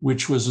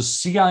 which was a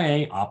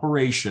CIA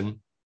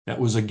operation that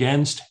was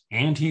against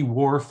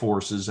anti-war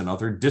forces and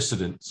other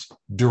dissidents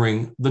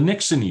during the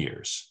Nixon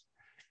years.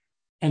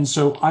 And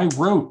so I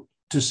wrote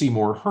to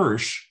Seymour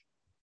Hersh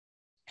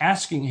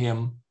asking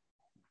him,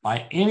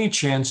 by any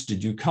chance,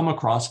 did you come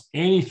across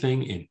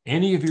anything in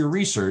any of your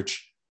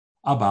research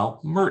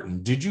about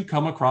Merton? Did you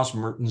come across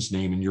Merton's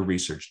name in your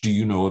research? Do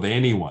you know of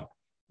anyone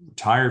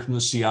retired from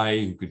the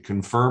CIA who could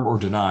confirm or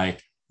deny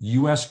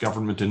US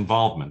government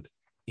involvement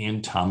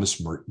in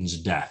Thomas Merton's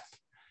death?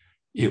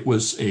 It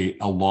was a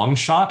long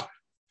shot,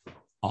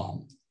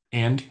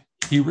 and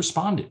he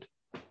responded.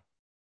 He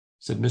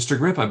said, Mr.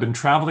 Griff, I've been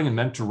traveling and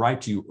meant to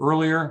write to you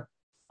earlier.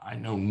 I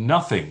know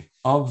nothing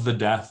of the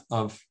death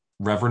of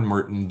Reverend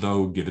Merton,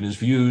 though given his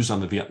views on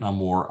the Vietnam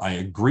War, I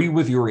agree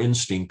with your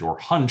instinct or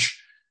hunch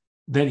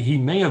that he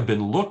may have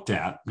been looked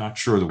at, not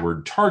sure the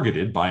word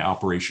targeted, by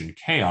Operation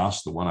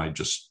Chaos, the one I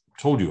just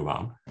told you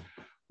about.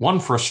 One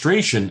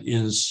frustration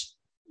is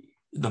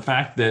the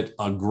fact that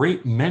a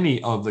great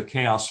many of the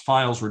Chaos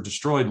files were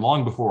destroyed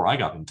long before I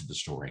got into the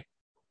story.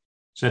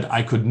 Said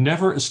I could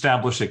never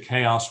establish that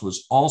Chaos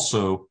was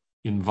also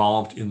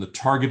involved in the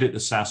targeted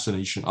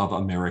assassination of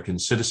American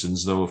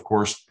citizens, though, of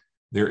course,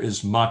 there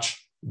is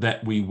much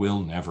that we will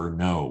never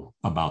know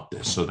about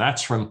this. So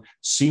that's from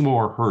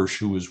Seymour Hersh,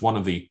 who was one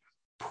of the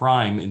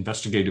prime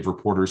investigative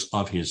reporters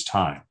of his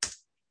time.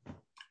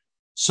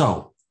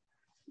 So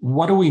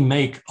what do we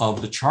make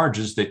of the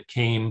charges that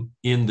came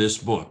in this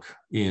book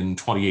in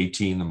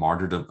 2018, The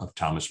Martyrdom of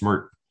Thomas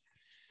Merton?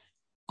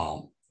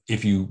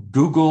 If you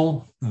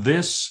Google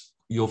this,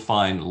 you'll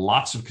find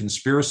lots of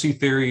conspiracy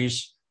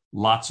theories,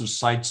 lots of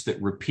sites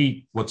that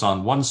repeat what's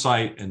on one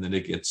site, and then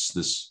it gets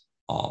this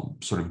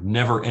sort of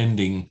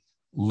never-ending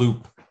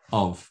loop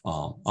of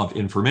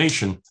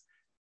information.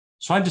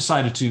 So I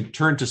decided to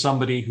turn to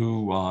somebody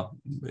who,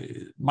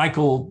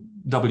 Michael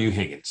W.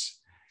 Higgins.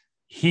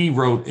 He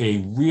wrote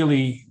a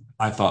really,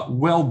 I thought,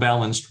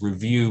 well-balanced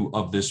review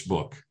of this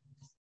book.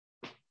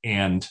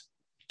 And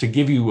to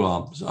give you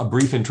a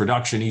brief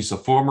introduction, he's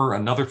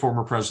another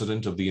former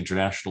president of the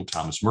International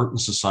Thomas Merton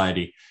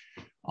Society.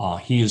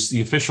 He is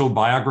the official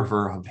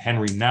biographer of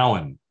Henry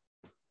Nouwen,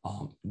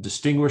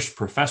 distinguished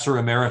professor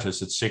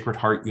emeritus at Sacred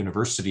Heart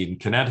University in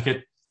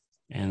Connecticut,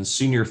 and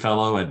senior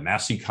fellow at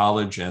Massey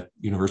College at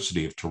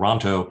University of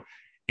Toronto.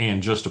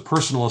 And just a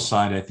personal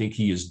aside, I think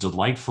he is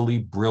delightfully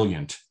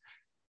brilliant.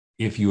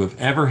 If you have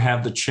ever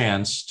had the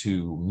chance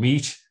to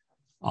meet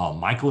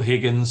Michael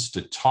Higgins,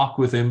 to talk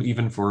with him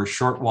even for a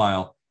short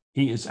while,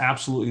 he is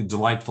absolutely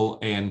delightful,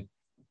 and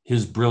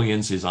his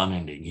brilliance is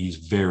unending. He's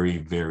very,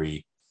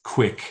 very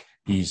quick.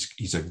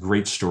 He's a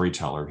great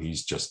storyteller.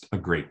 He's just a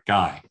great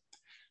guy.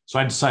 So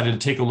I decided to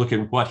take a look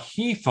at what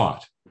he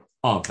thought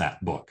of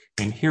that book.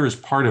 And here is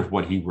part of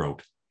what he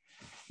wrote.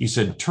 He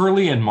said,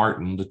 Turley and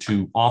Martin, the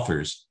two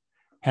authors,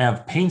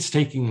 have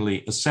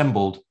painstakingly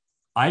assembled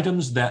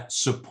items that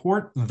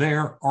support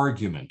their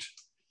argument,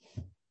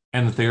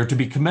 and that they are to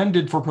be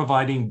commended for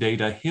providing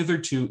data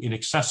hitherto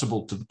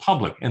inaccessible to the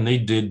public. And they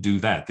did do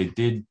that. They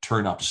did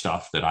turn up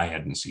stuff that I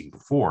hadn't seen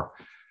before.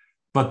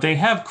 But they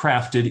have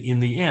crafted,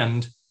 in the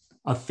end,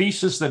 a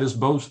thesis that is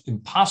both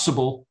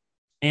impossible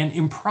and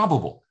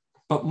improbable,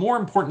 but more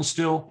important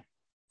still,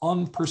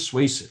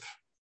 unpersuasive.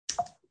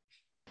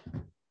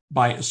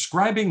 By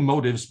ascribing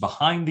motives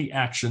behind the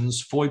actions,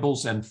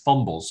 foibles, and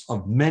fumbles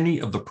of many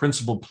of the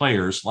principal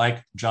players,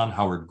 like John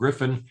Howard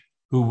Griffin,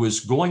 who was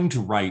going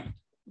to write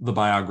the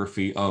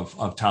biography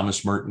of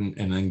Thomas Merton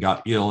and then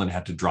got ill and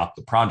had to drop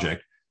the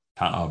project.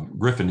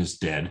 Griffin is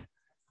dead.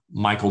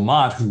 Michael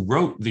Mott, who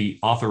wrote the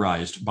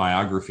authorized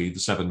biography, The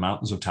Seven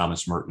Mountains of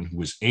Thomas Merton, who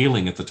was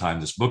ailing at the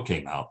time this book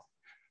came out.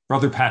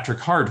 Brother Patrick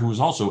Hart, who was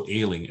also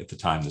ailing at the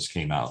time this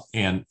came out,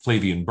 and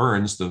Flavian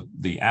Burns,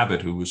 the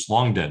abbot, who was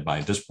long dead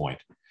by this point.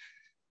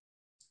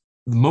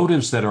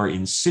 Motives that are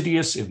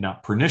insidious, if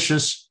not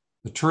pernicious,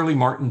 the Turley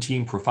Martin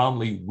team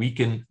profoundly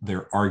weaken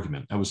their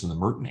argument. That was in the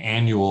Merton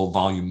Annual,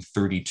 volume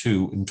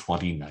 32 in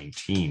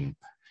 2019.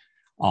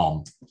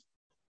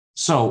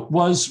 So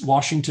was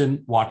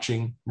Washington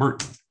watching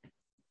Merton?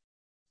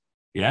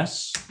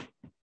 Yes?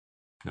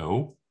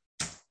 No?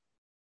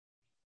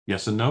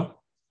 Yes and no?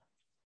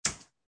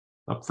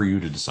 Up for you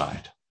to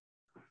decide.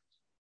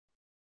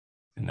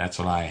 And that's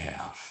what I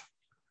have.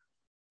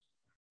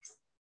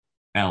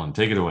 Alan,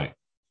 take it away.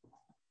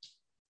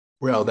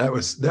 Well, that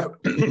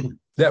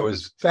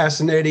was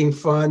fascinating,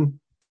 fun.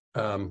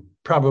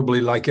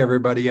 Probably like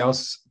everybody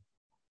else.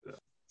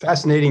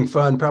 Fascinating,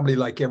 fun. Probably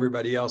like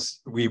everybody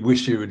else. We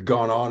wish you had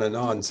gone on and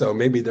on. So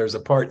maybe there's a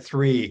part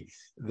 3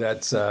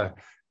 that's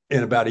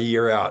in about a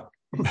year out.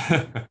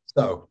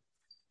 So,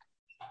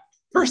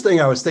 first thing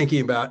I was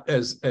thinking about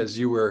as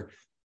you were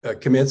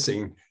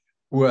commencing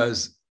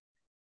was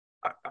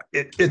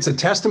it's a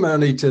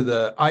testimony to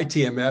the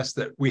ITMS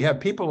that we have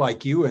people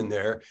like you in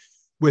there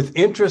with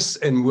interests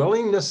and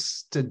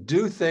willingness to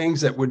do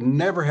things that would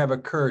never have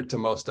occurred to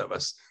most of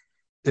us.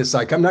 It's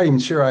like, I'm not even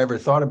sure I ever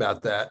thought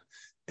about that.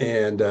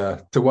 And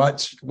to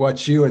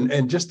watch you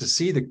and just to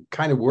see the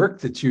kind of work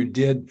that you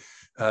did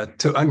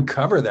to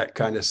uncover that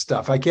kind of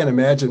stuff. I can't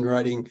imagine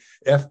writing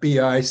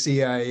FBI,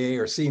 CIA,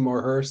 or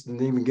Seymour Hersh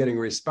and even getting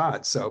a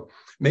response. So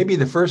maybe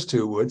the first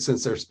 2 would,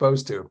 since they're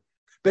supposed to.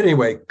 But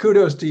anyway,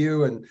 kudos to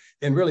you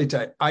and really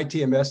to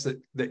ITMS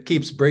that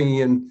keeps bringing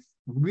in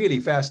really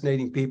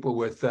fascinating people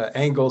with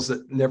angles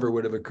that never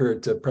would have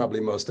occurred to probably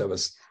most of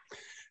us.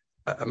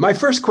 My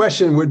first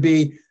question would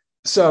be,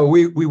 so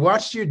we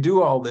watched you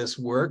do all this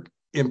work,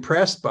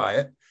 impressed by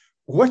it.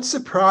 What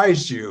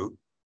surprised you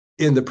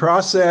in the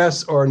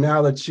process, or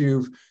now that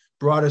you've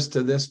brought us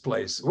to this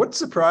place? What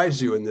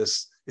surprised you in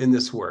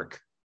this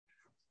work?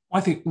 I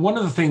think one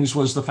of the things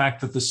was the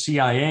fact that the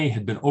CIA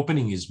had been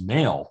opening his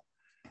mail.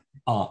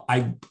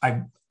 I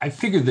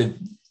figured that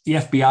the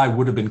FBI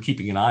would have been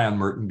keeping an eye on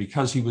Merton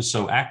because he was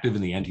so active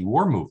in the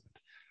anti-war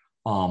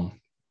movement.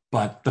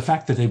 But the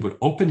fact that they would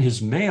open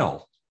his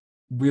mail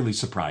really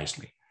surprised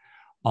me.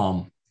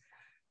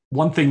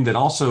 One thing that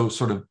also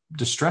sort of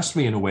distressed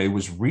me in a way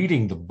was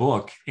reading the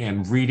book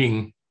and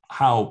reading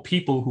how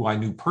people who I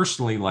knew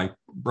personally, like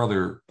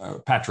Brother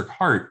Patrick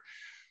Hart,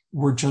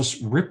 were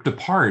just ripped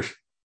apart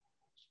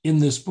in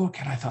this book.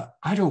 And I thought,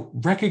 I don't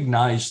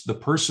recognize the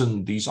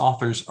person these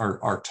authors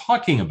are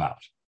talking about.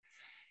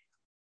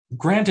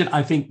 Granted,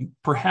 I think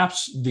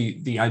perhaps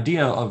the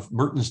idea of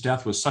Merton's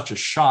death was such a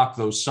shock,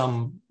 though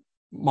some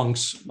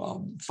monks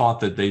thought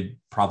that they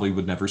probably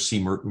would never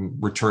see Merton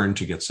return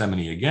to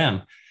Gethsemane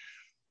again,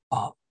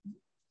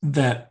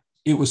 that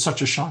it was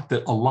such a shock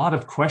that a lot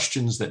of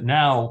questions that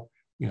now,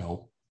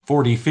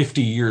 40,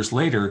 50 years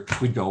later,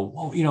 we'd go,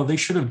 oh, they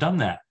should have done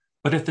that.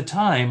 But at the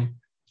time,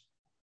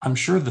 I'm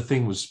sure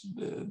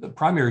the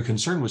primary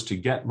concern was to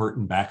get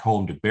Merton back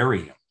home to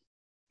bury him.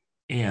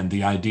 And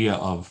the idea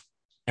of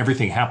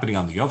everything happening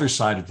on the other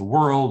side of the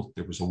world,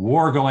 there was a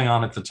war going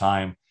on at the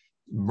time.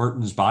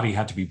 Merton's body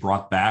had to be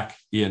brought back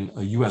in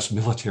a US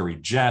military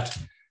jet.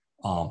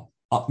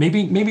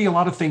 Maybe a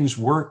lot of things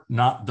were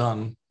not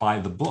done by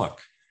the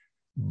book,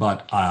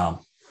 but I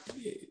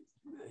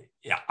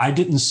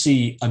didn't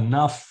see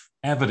enough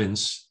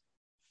evidence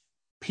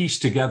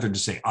pieced together to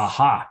say,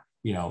 aha,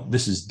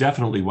 this is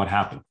definitely what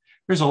happened.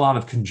 There's a lot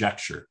of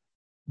conjecture,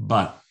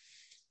 but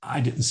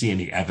I didn't see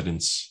any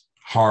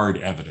hard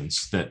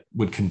evidence that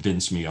would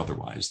convince me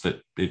otherwise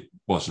that it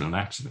wasn't an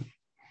accident.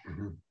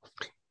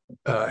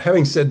 Mm-hmm.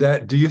 Having said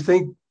that, do you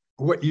think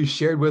what you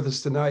shared with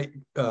us tonight,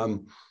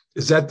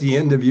 is that the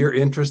end of your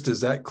interest?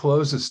 Does that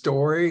close the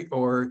story,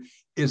 or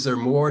is there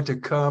more to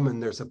come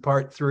and there's a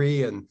part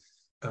 3? And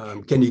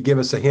can you give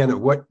us a hint of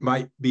what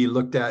might be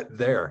looked at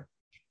there?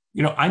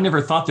 I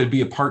never thought there'd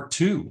be a part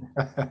 2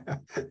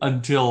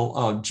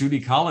 until Judy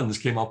Collins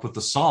came up with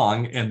the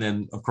song. And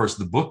then, of course,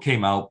 the book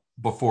came out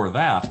before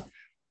that.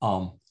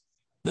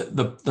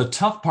 The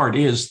tough part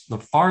is the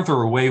farther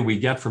away we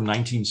get from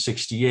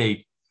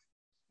 1968,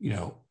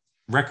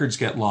 records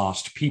get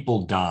lost,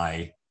 people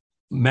die,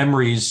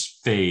 memories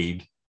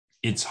fade.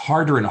 It's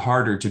harder and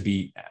harder to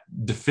be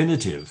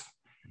definitive.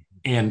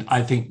 And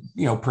I think,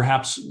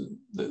 perhaps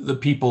the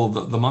people,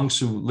 the monks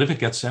who live at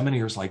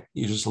Gethsemane are like,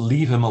 you just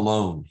leave him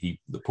alone.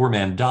 The poor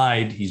man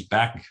died. He's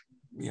back,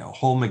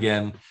 home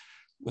again.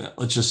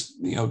 Let's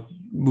just,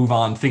 move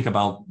on, think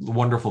about the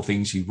wonderful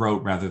things he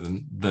wrote rather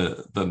than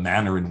the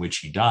manner in which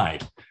he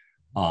died.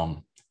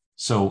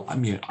 So,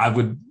 I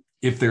would,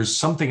 if there's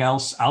something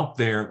else out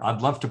there,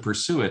 I'd love to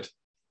pursue it.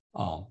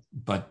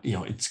 But,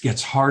 it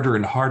gets harder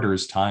and harder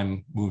as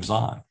time moves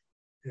on.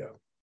 Yeah.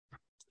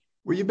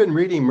 Well, you've been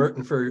reading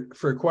Merton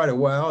for quite a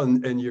while,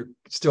 and you're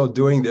still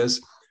doing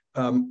this.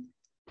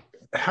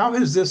 How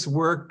has this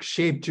work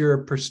shaped your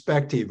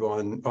perspective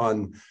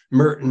on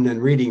Merton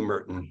and reading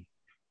Merton?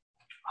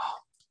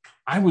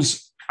 I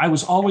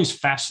was always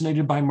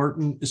fascinated by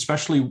Merton,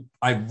 especially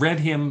I read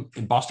him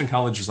in Boston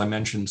College, as I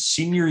mentioned,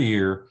 senior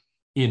year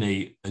in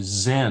a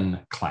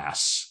Zen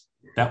class.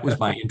 That was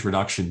my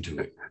introduction to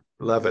it.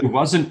 Love it. It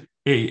wasn't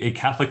a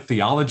Catholic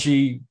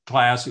theology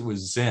class. It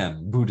was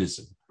Zen,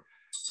 Buddhism.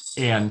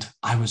 And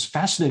I was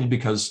fascinated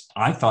because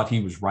I thought he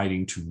was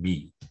writing to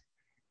me.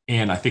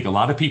 And I think a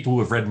lot of people who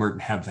have read Merton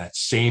have that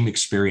same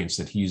experience,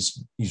 that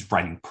he's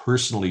writing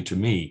personally to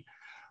me.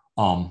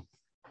 And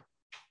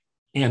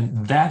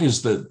that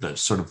is the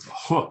sort of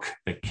hook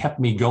that kept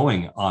me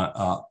going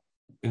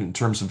in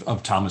terms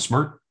of Thomas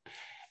Merton.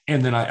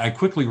 And then I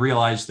quickly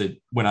realized that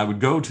when I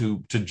would go to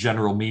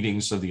general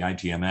meetings of the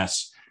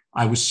ITMS,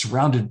 I was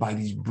surrounded by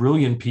these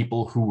brilliant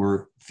people who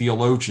were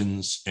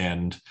theologians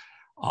and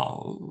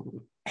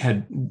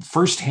had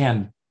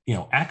firsthand,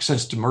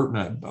 access to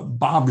Merton.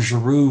 Bob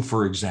Giroux,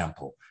 for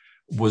example,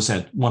 was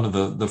at one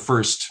of the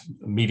first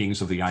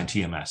meetings of the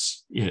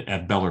ITMS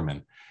at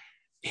Bellarmine.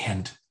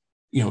 And,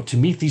 to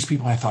meet these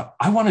people, I thought,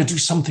 I want to do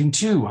something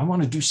too. I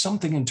want to do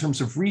something in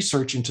terms of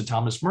research into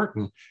Thomas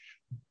Merton,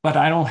 but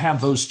I don't have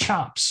those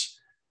chops.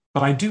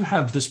 But I do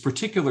have this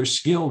particular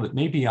skill that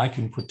maybe I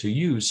can put to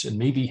use and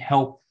maybe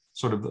help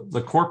sort of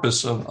the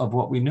corpus of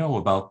what we know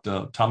about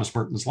Thomas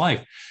Merton's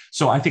life.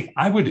 So I think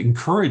I would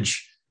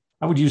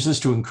use this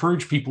to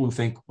encourage people who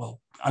think, well,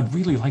 I'd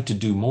really like to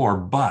do more,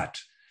 but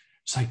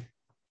it's like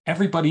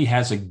everybody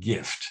has a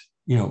gift.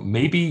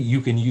 Maybe you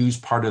can use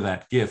part of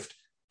that gift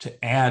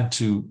to add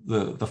to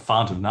the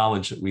font of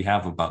knowledge that we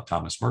have about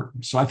Thomas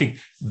Merton. So I think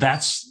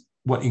that's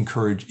what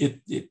encouraged it.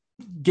 It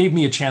gave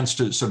me a chance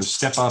to sort of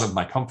step out of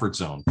my comfort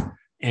zone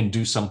and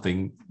do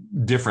something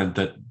different.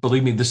 That,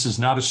 believe me, this is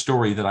not a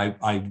story that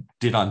I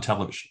did on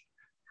television.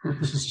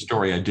 This is a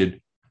story I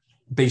did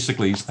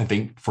basically, I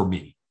think, for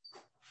me.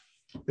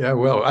 Yeah,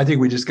 well, I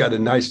think we just got a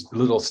nice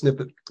little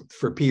snippet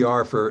for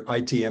PR for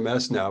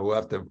ITMS now. We'll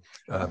have to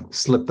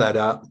slip that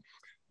out.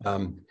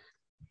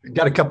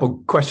 Got a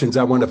couple questions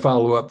I want to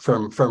follow up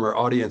from our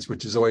audience,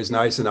 which is always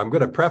nice. And I'm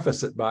going to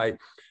preface it by,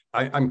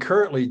 I'm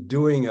currently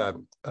doing a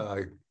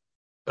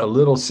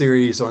little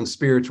series on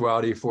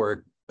spirituality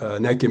for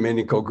an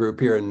ecumenical group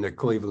here in the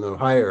Cleveland,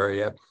 Ohio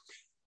area.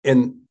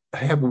 And I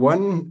have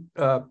one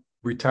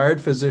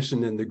retired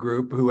physician in the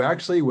group who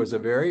actually was a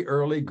very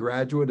early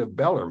graduate of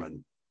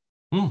Bellarmine.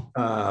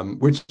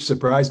 Which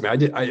surprised me.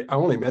 I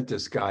only met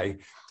this guy,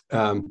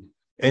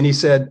 and he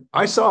said,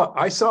 I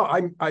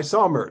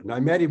saw Merton. I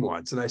met him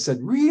once, and I said,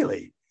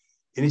 really?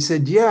 And he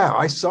said, yeah,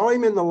 I saw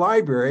him in the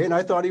library, and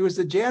I thought he was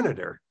the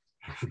janitor.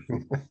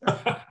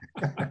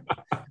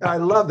 I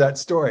love that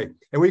story.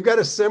 And we've got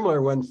a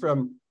similar one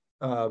from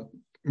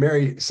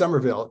Mary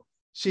Somerville.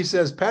 She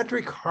says,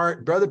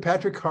 Brother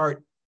Patrick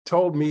Hart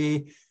told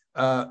me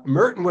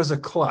Merton was a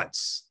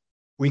klutz.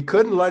 We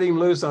couldn't let him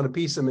loose on a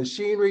piece of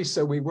machinery,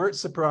 so we weren't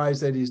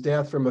surprised at his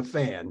death from a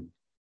fan.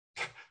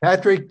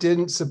 Patrick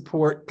didn't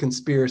support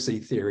conspiracy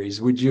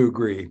theories. Would you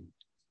agree?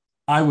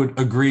 I would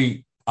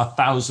agree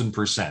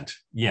 1,000%.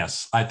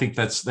 Yes, I think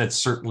that's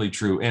certainly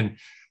true. And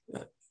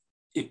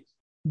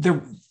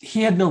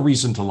he had no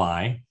reason to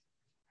lie.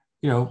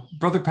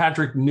 Brother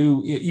Patrick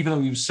knew, even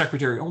though he was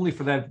secretary only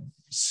for that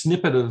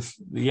snippet of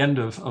the end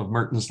of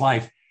Merton's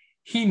life,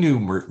 he knew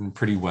Merton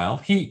pretty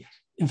well.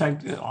 In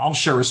fact, I'll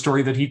share a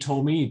story that he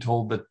told me. He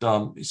told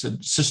that he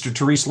said Sister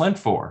Therese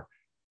Lentfort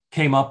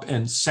came up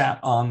and sat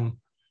on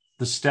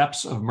the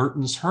steps of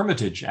Merton's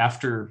hermitage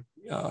after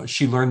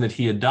she learned that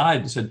he had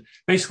died, and said,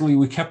 basically,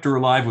 we kept her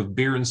alive with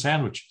beer and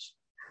sandwiches.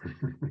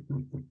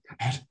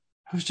 And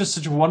it was just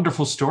such a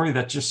wonderful story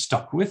that just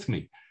stuck with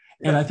me.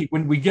 And I think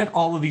when we get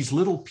all of these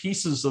little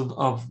pieces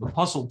of the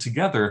puzzle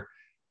together,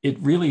 it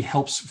really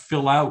helps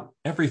fill out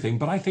everything.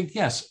 But I think,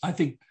 yes,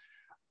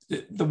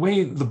 the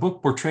way the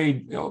book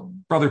portrayed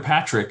Brother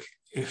Patrick,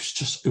 it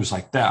was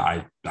like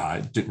that. I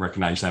didn't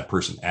recognize that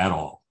person at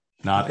all.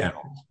 Not at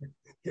all.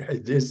 Yeah,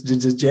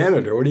 it's a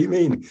janitor. What do you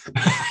mean?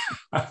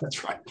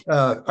 That's right.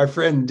 Our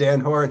friend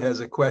Dan Horn has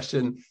a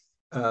question.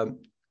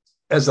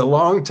 As a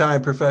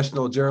longtime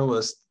professional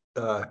journalist,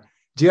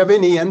 do you have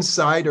any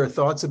insight or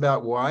thoughts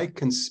about why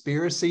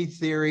conspiracy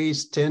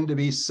theories tend to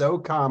be so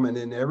common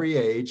in every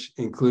age,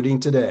 including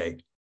today?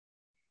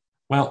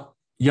 Well,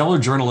 yellow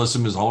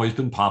journalism has always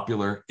been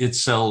popular. It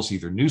sells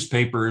either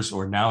newspapers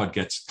or now it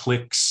gets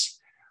clicks.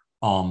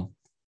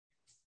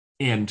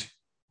 And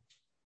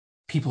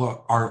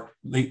people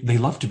they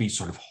love to be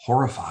sort of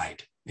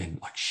horrified and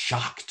like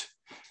shocked.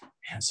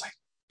 And it's like,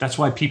 that's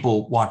why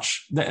people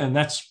watch, and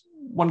that's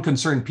one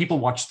concern. People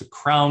watch The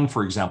Crown,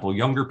 for example,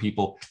 younger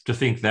people, to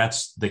think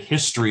that's the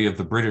history of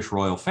the British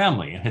royal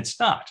family, and it's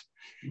not.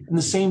 And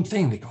the same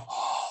thing, they go,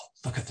 oh,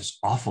 look at this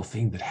awful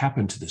thing that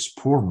happened to this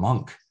poor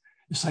monk.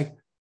 It's like,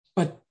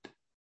 but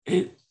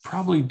it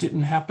probably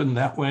didn't happen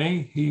that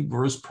way. He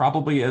was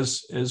probably,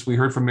 as we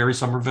heard from Mary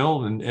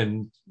Somerville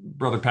and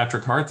Brother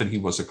Patrick Hart, that he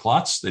was a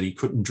klutz, that he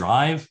couldn't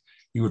drive.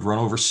 He would run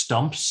over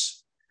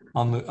stumps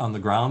on the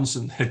grounds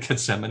at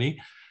Gethsemane.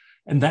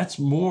 And that's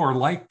more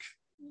like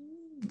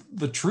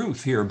the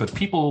truth here. But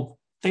people,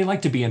 they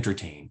like to be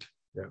entertained.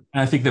 Yeah.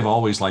 And I think they've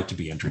always liked to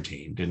be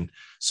entertained in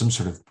some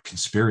sort of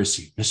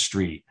conspiracy,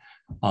 mystery.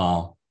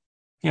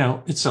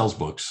 It sells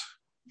books.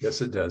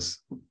 Yes, it does.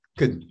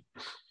 Good.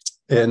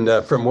 And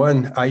from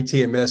one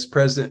ITMS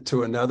president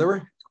to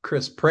another,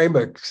 Chris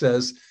Pramick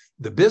says,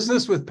 the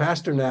business with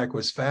Pasternak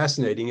was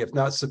fascinating, if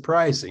not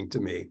surprising to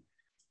me.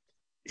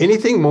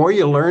 Anything more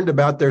you learned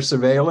about their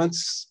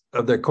surveillance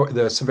of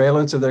the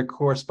surveillance of their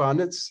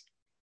correspondence?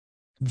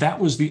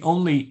 That was the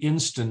only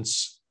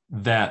instance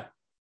that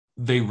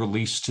they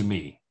released to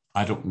me.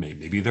 I don't,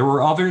 maybe there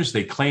were others.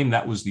 They claim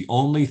that was the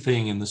only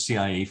thing in the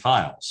CIA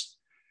files.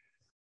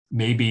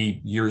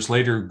 Maybe years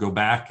later, go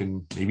back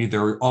and maybe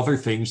there are other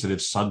things that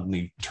have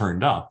suddenly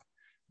turned up.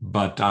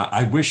 But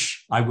I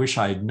wish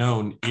I had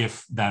known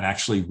if that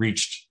actually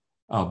reached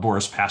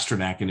Boris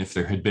Pasternak and if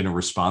there had been a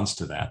response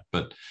to that.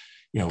 But,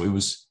 it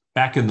was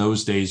back in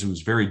those days, it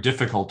was very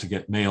difficult to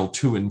get mail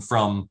to and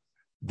from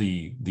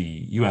the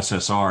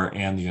USSR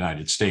and the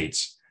United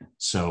States.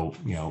 So,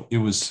 it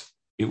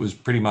was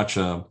pretty much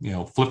a,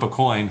 flip a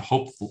coin,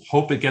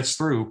 hope it gets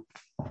through.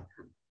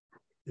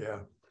 Yeah.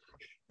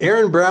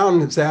 Aaron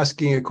Brown is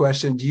asking a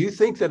question. Do you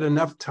think that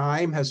enough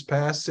time has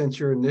passed since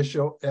your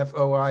initial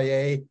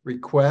FOIA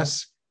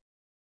requests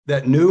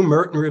that new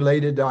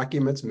Merton-related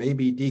documents may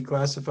be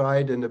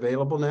declassified and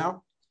available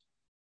now?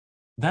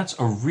 That's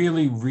a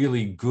really,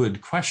 really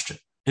good question.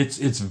 It's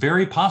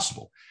very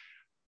possible.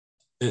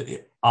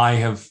 I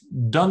have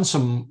done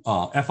some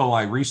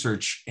FOI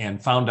research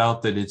and found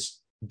out that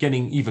it's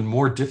getting even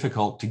more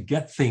difficult to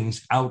get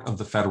things out of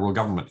the federal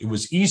government. It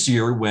was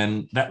easier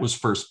when that was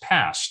first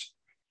passed,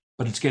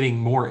 but it's getting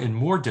more and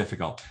more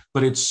difficult.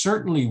 But it's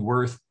certainly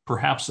worth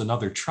perhaps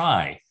another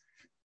try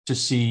to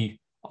see.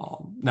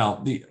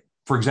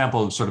 For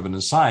example, sort of an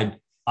aside,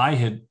 I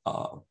had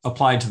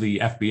applied to the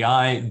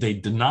FBI. They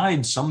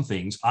denied some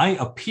things. I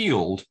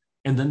appealed,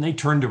 and then they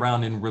turned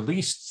around and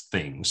released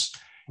things.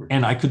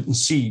 And I couldn't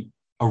see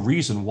a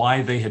reason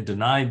why they had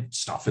denied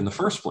stuff in the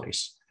first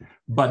place.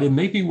 But it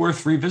may be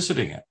worth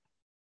revisiting it.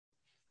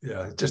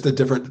 Yeah, just a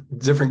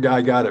different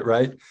guy got it,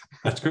 right?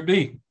 That could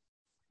be.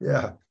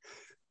 Yeah.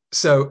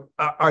 So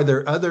are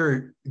there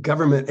other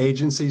government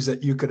agencies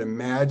that you could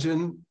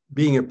imagine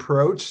being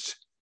approached?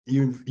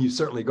 You've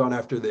certainly gone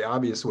after the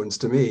obvious ones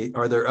to me.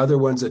 Are there other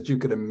ones that you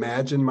could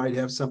imagine might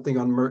have something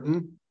on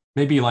Merton?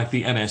 Maybe like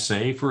the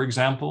NSA, for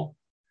example,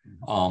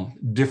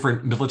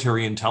 different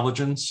military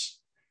intelligence.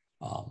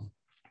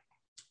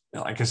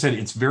 Like I said,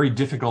 it's very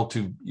difficult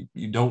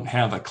you don't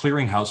have a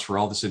clearinghouse for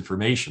all this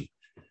information.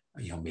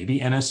 Maybe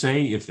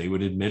NSA, if they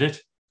would admit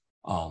it.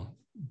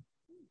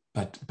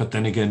 But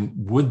then again,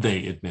 would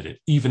they admit it,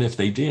 even if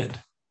they did?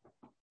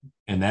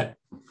 And that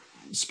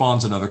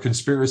spawns another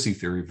conspiracy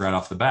theory right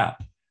off the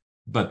bat.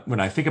 But when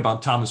I think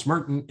about Thomas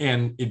Merton,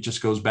 and it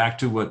just goes back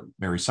to what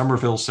Mary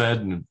Somerville said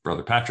and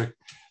Brother Patrick,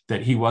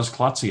 that he was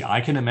klutzy.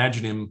 I can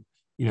imagine him,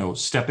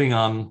 stepping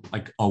on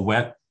like a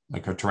wet,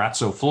 like a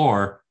terrazzo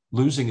floor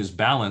losing his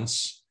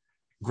balance,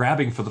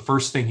 grabbing for the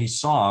first thing he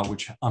saw,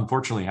 which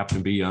unfortunately happened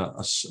to be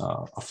a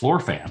floor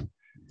fan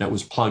that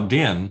was plugged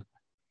in.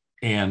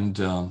 And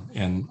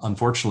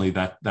unfortunately,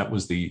 that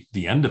was the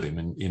end of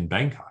him in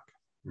Bangkok.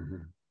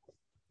 Mm-hmm.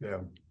 Yeah,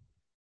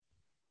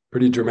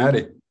 pretty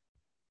dramatic.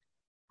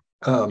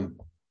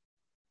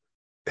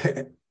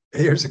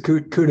 Here's a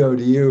kudo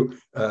to you.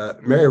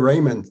 Mary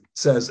Raymond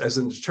says, as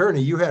an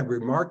attorney, you had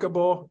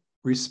remarkable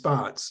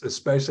response,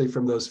 especially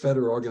from those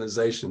federal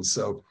organizations.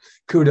 So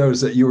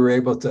kudos that you were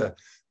able to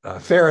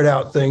ferret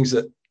out things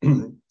that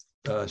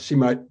she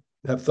might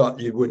have thought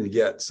you wouldn't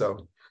get.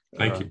 So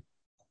thank you.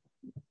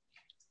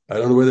 I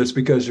don't know whether it's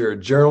because you're a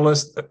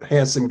journalist, a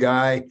handsome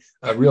guy,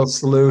 a real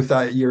sleuth.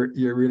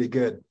 You're really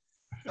good.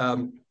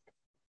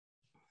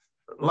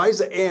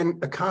 Liza Ann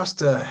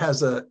Acosta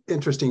has an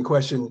interesting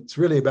question. It's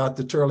really about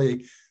the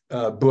Turley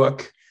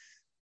book.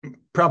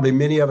 Probably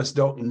many of us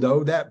don't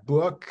know that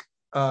book.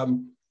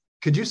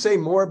 Could you say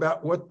more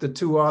about what the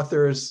two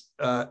authors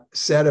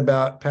said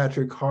about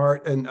Patrick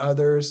Hart and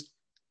others?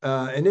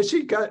 And then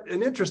she got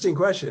an interesting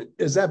question.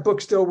 Is that book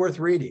still worth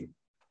reading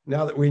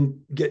now that we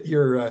get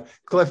your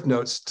Cliff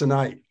Notes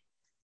tonight?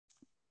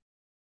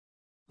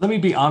 Let me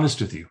be honest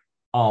with you.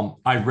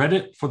 I read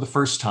it for the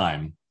first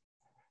time,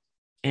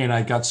 and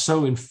I got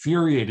so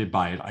infuriated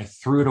by it, I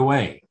threw it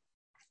away.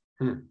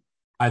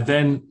 I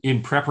then,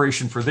 in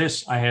preparation for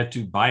this, I had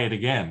to buy it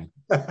again.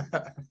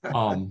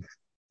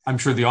 I'm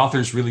sure the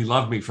authors really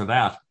loved me for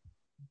that.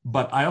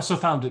 But I also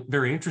found it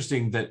very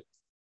interesting that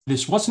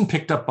this wasn't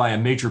picked up by a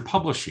major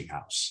publishing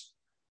house.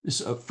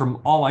 This,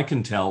 from all I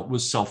can tell,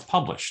 was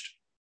self-published.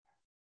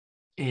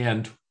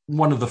 And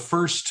one of the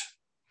first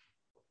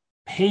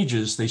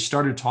pages, they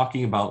started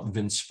talking about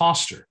Vince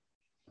Foster,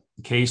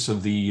 the case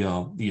of the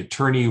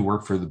attorney who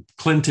worked for the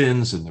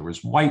Clintons, and there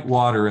was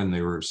Whitewater, and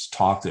there was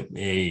talk that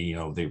he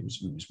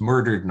was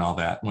murdered and all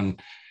that. When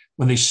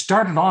they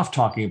started off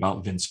talking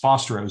about Vince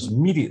Foster, I was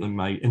immediately,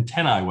 my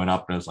antennae went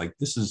up, and I was like,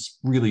 this is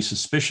really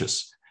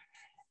suspicious.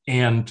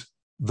 And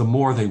the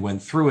more they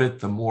went through it,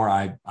 the more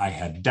I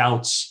had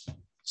doubts.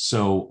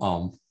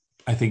 So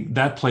I think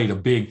that played a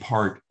big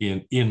part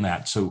in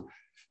that. So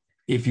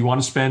if you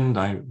want to spend,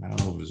 I don't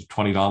know, it was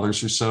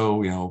 $20 or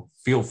so,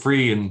 feel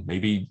free, and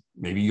maybe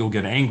you'll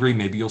get angry.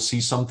 Maybe you'll see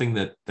something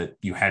that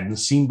you hadn't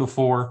seen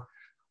before.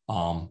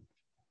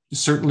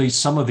 Certainly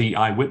some of the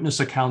eyewitness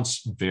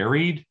accounts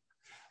varied,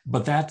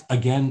 but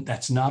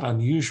that's not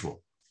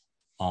unusual.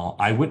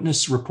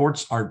 Eyewitness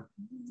reports are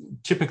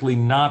typically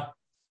not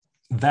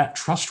that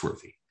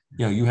trustworthy.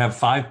 You have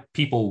 5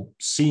 people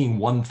seeing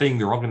one thing,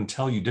 they're all going to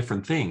tell you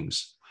different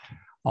things.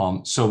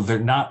 So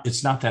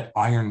it's not that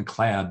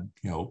ironclad,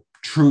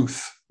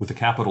 truth with a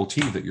capital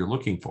T that you're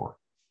looking for.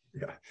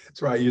 Yeah,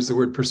 that's why I used the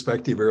word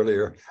perspective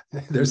earlier.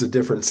 There's a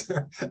difference.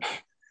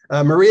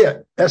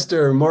 Maria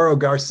Esther Moro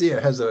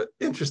Garcia has an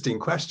interesting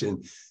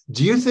question.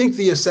 Do you think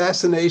the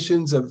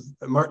assassinations of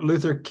Martin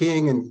Luther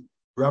King and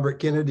Robert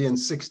Kennedy in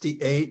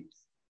 '68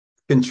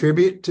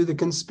 contribute to the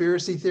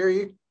conspiracy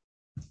theory?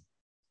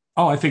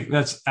 Oh, I think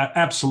that's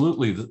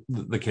absolutely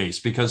the case,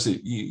 because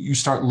you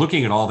start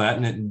looking at all that,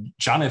 and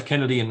John F.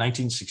 Kennedy in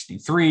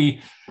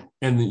 1963,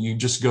 and then you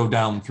just go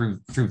down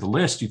through the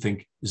list. You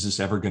think, is this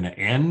ever going to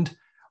end?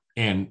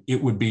 And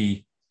it would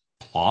be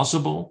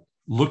plausible,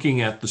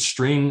 looking at the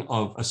string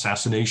of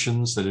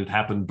assassinations that had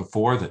happened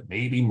before, that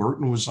maybe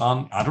Merton was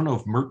on. I don't know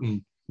if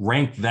Merton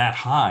ranked that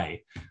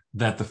high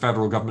that the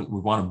federal government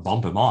would want to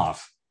bump him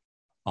off.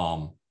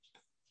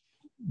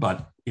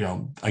 But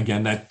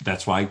again,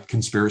 that's why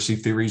conspiracy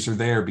theories are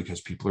there,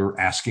 because people are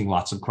asking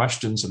lots of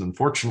questions. And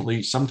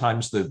unfortunately,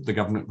 sometimes the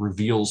government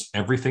reveals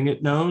everything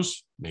it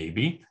knows,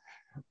 maybe,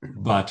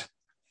 but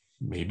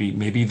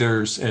maybe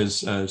there's,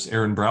 as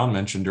Aaron Brown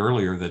mentioned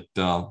earlier,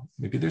 that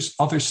maybe there's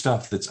other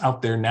stuff that's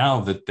out there now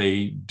that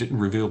they didn't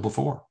reveal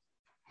before.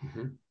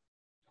 Mm-hmm.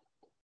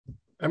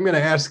 I'm going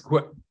to ask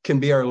what can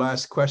be our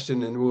last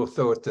question, and we'll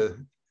throw it to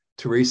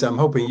Teresa. I'm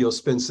hoping you'll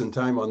spend some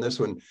time on this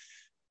one.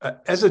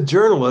 As a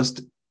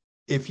journalist,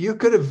 if you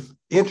could have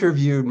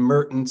interviewed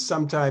Merton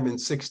sometime in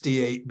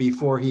 '68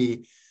 before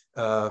he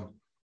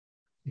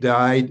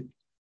died,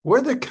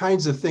 what are the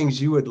kinds of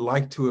things you would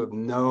like to have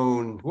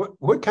known?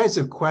 What kinds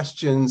of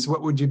questions,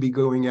 what would you be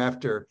going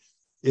after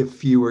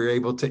if you were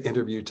able to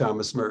interview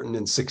Thomas Merton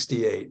in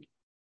 '68?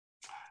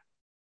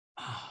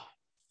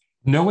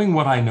 Knowing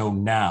what I know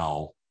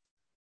now,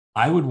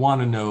 I would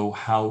want to know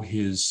how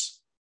his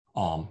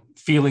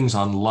feelings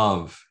on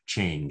love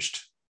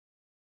changed.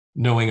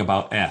 Knowing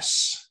about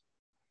S.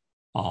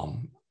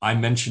 I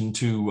mentioned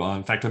to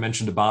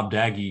Bob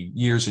Daggy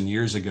years and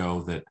years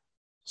ago that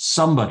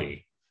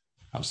somebody,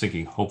 I was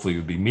thinking hopefully it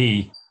would be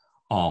me,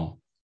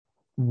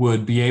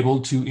 would be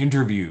able to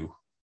interview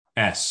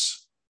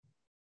S,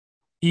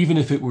 even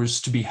if it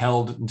was to be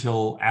held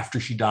until after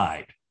she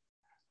died,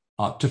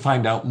 to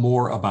find out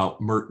more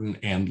about Merton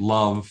and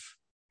love,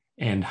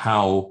 and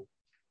how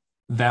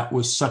that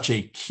was such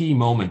a key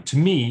moment to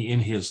me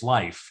in his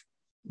life,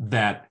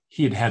 that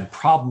he had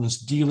problems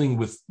dealing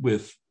with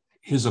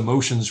his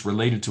emotions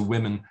related to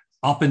women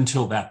up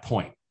until that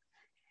point.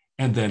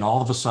 And then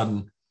all of a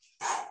sudden,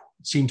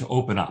 it seemed to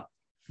open up.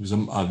 It was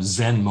a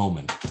Zen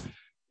moment.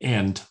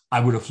 And I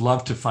would have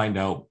loved to find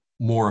out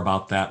more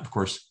about that. Of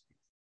course,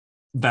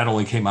 that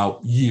only came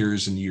out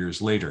years and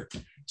years later.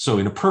 So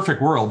in a perfect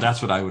world,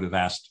 that's what I would have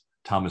asked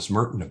Thomas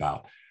Merton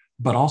about.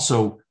 But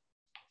also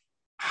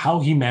how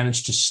he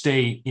managed to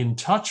stay in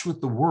touch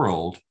with the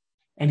world.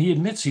 And he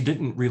admits he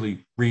didn't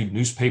really read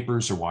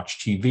newspapers or watch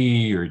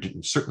TV, or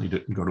certainly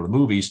didn't go to the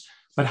movies,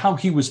 but how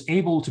he was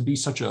able to be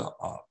such a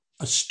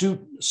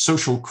astute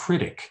social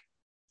critic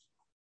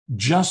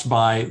just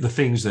by the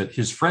things that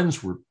his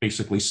friends were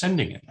basically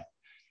sending him.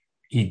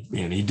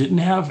 He didn't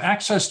have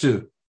access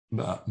to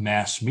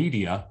mass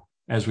media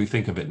as we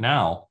think of it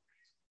now,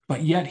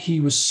 but yet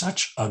he was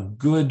such a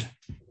good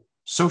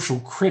social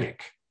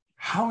critic.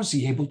 How is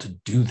he able to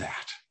do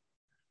that?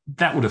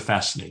 That would have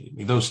fascinated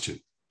me, those two.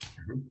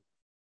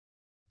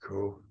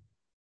 Cool.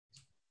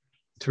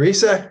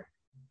 Teresa?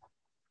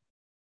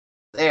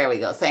 There we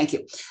go. Thank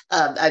you.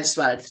 I just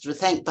wanted to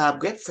thank Bob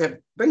Grip for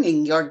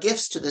bringing your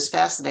gifts to this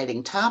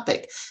fascinating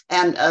topic.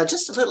 And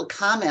just a little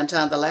comment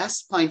on the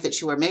last point that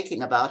you were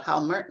making about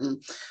how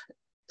Merton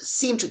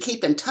seemed to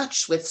keep in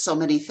touch with so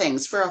many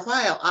things. For a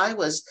while, I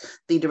was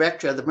the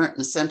director of the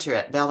Merton Center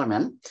at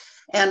Bellarmine.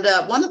 And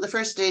one of the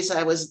first days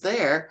I was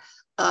there,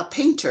 a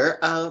painter,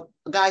 a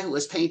guy who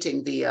was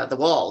painting the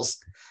walls,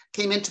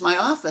 came into my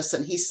office,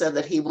 and he said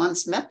that he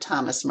once met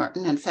Thomas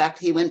Merton. In fact,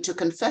 he went to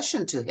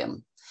confession to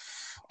him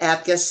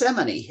at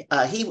Gethsemane.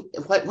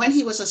 When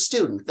he was a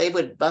student, they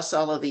would bus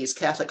all of these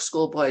Catholic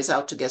schoolboys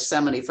out to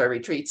Gethsemane for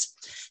retreats.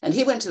 And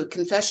he went to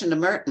confession to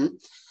Merton.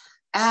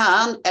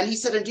 And he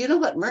said, and do you know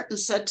what Merton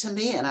said to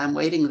me? And I'm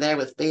waiting there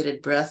with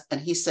bated breath. And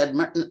he said,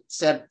 Merton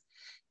said,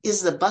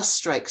 is the bus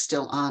strike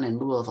still on in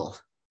Louisville?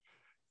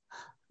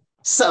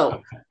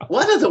 So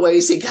one of the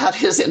ways he got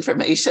his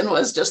information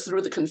was just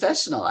through the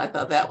confessional. I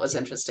thought that was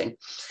interesting.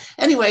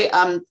 Anyway,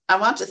 I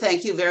want to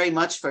thank you very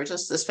much for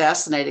just this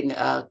fascinating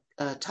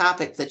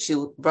topic that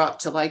you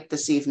brought to light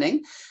this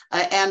evening.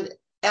 And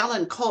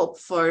Alan Cope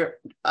for,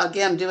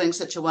 again, doing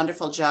such a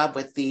wonderful job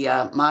with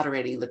the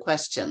moderating the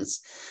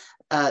questions.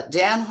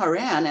 Dan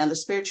Horan and the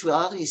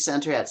Spirituality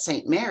Center at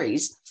St.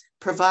 Mary's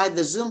provide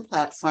the Zoom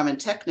platform and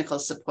technical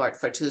support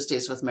for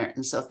Tuesdays with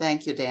Merton. So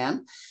thank you,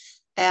 Dan.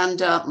 And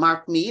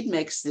Mark Mead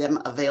makes them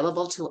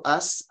available to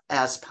us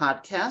as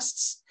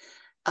podcasts.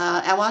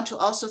 I want to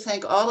also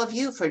thank all of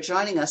you for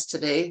joining us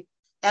today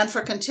and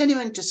for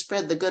continuing to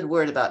spread the good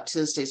word about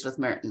Tuesdays with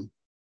Merton.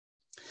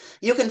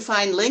 You can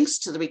find links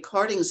to the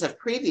recordings of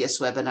previous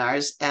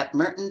webinars at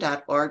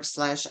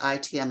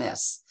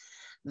merton.org/ITMS.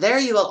 There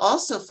you will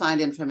also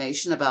find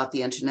information about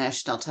the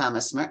International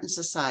Thomas Merton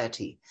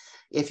Society.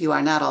 If you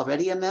are not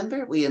already a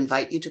member, we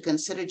invite you to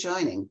consider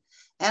joining.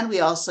 And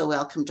we also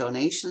welcome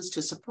donations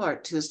to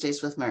support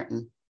Tuesdays with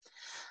Merton.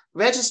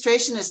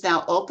 Registration is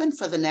now open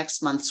for the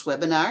next month's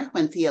webinar,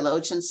 when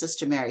theologian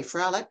Sister Mary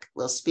Frolick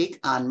will speak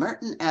on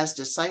Merton as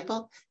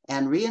disciple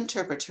and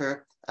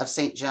reinterpreter of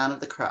St. John of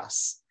the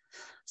Cross.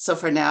 So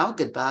for now,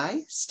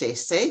 goodbye, stay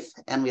safe,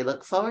 and we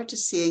look forward to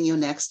seeing you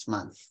next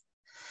month.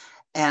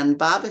 And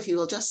Bob, if you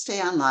will just stay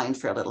online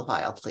for a little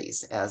while,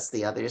 please, as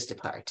the others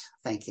depart.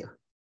 Thank you.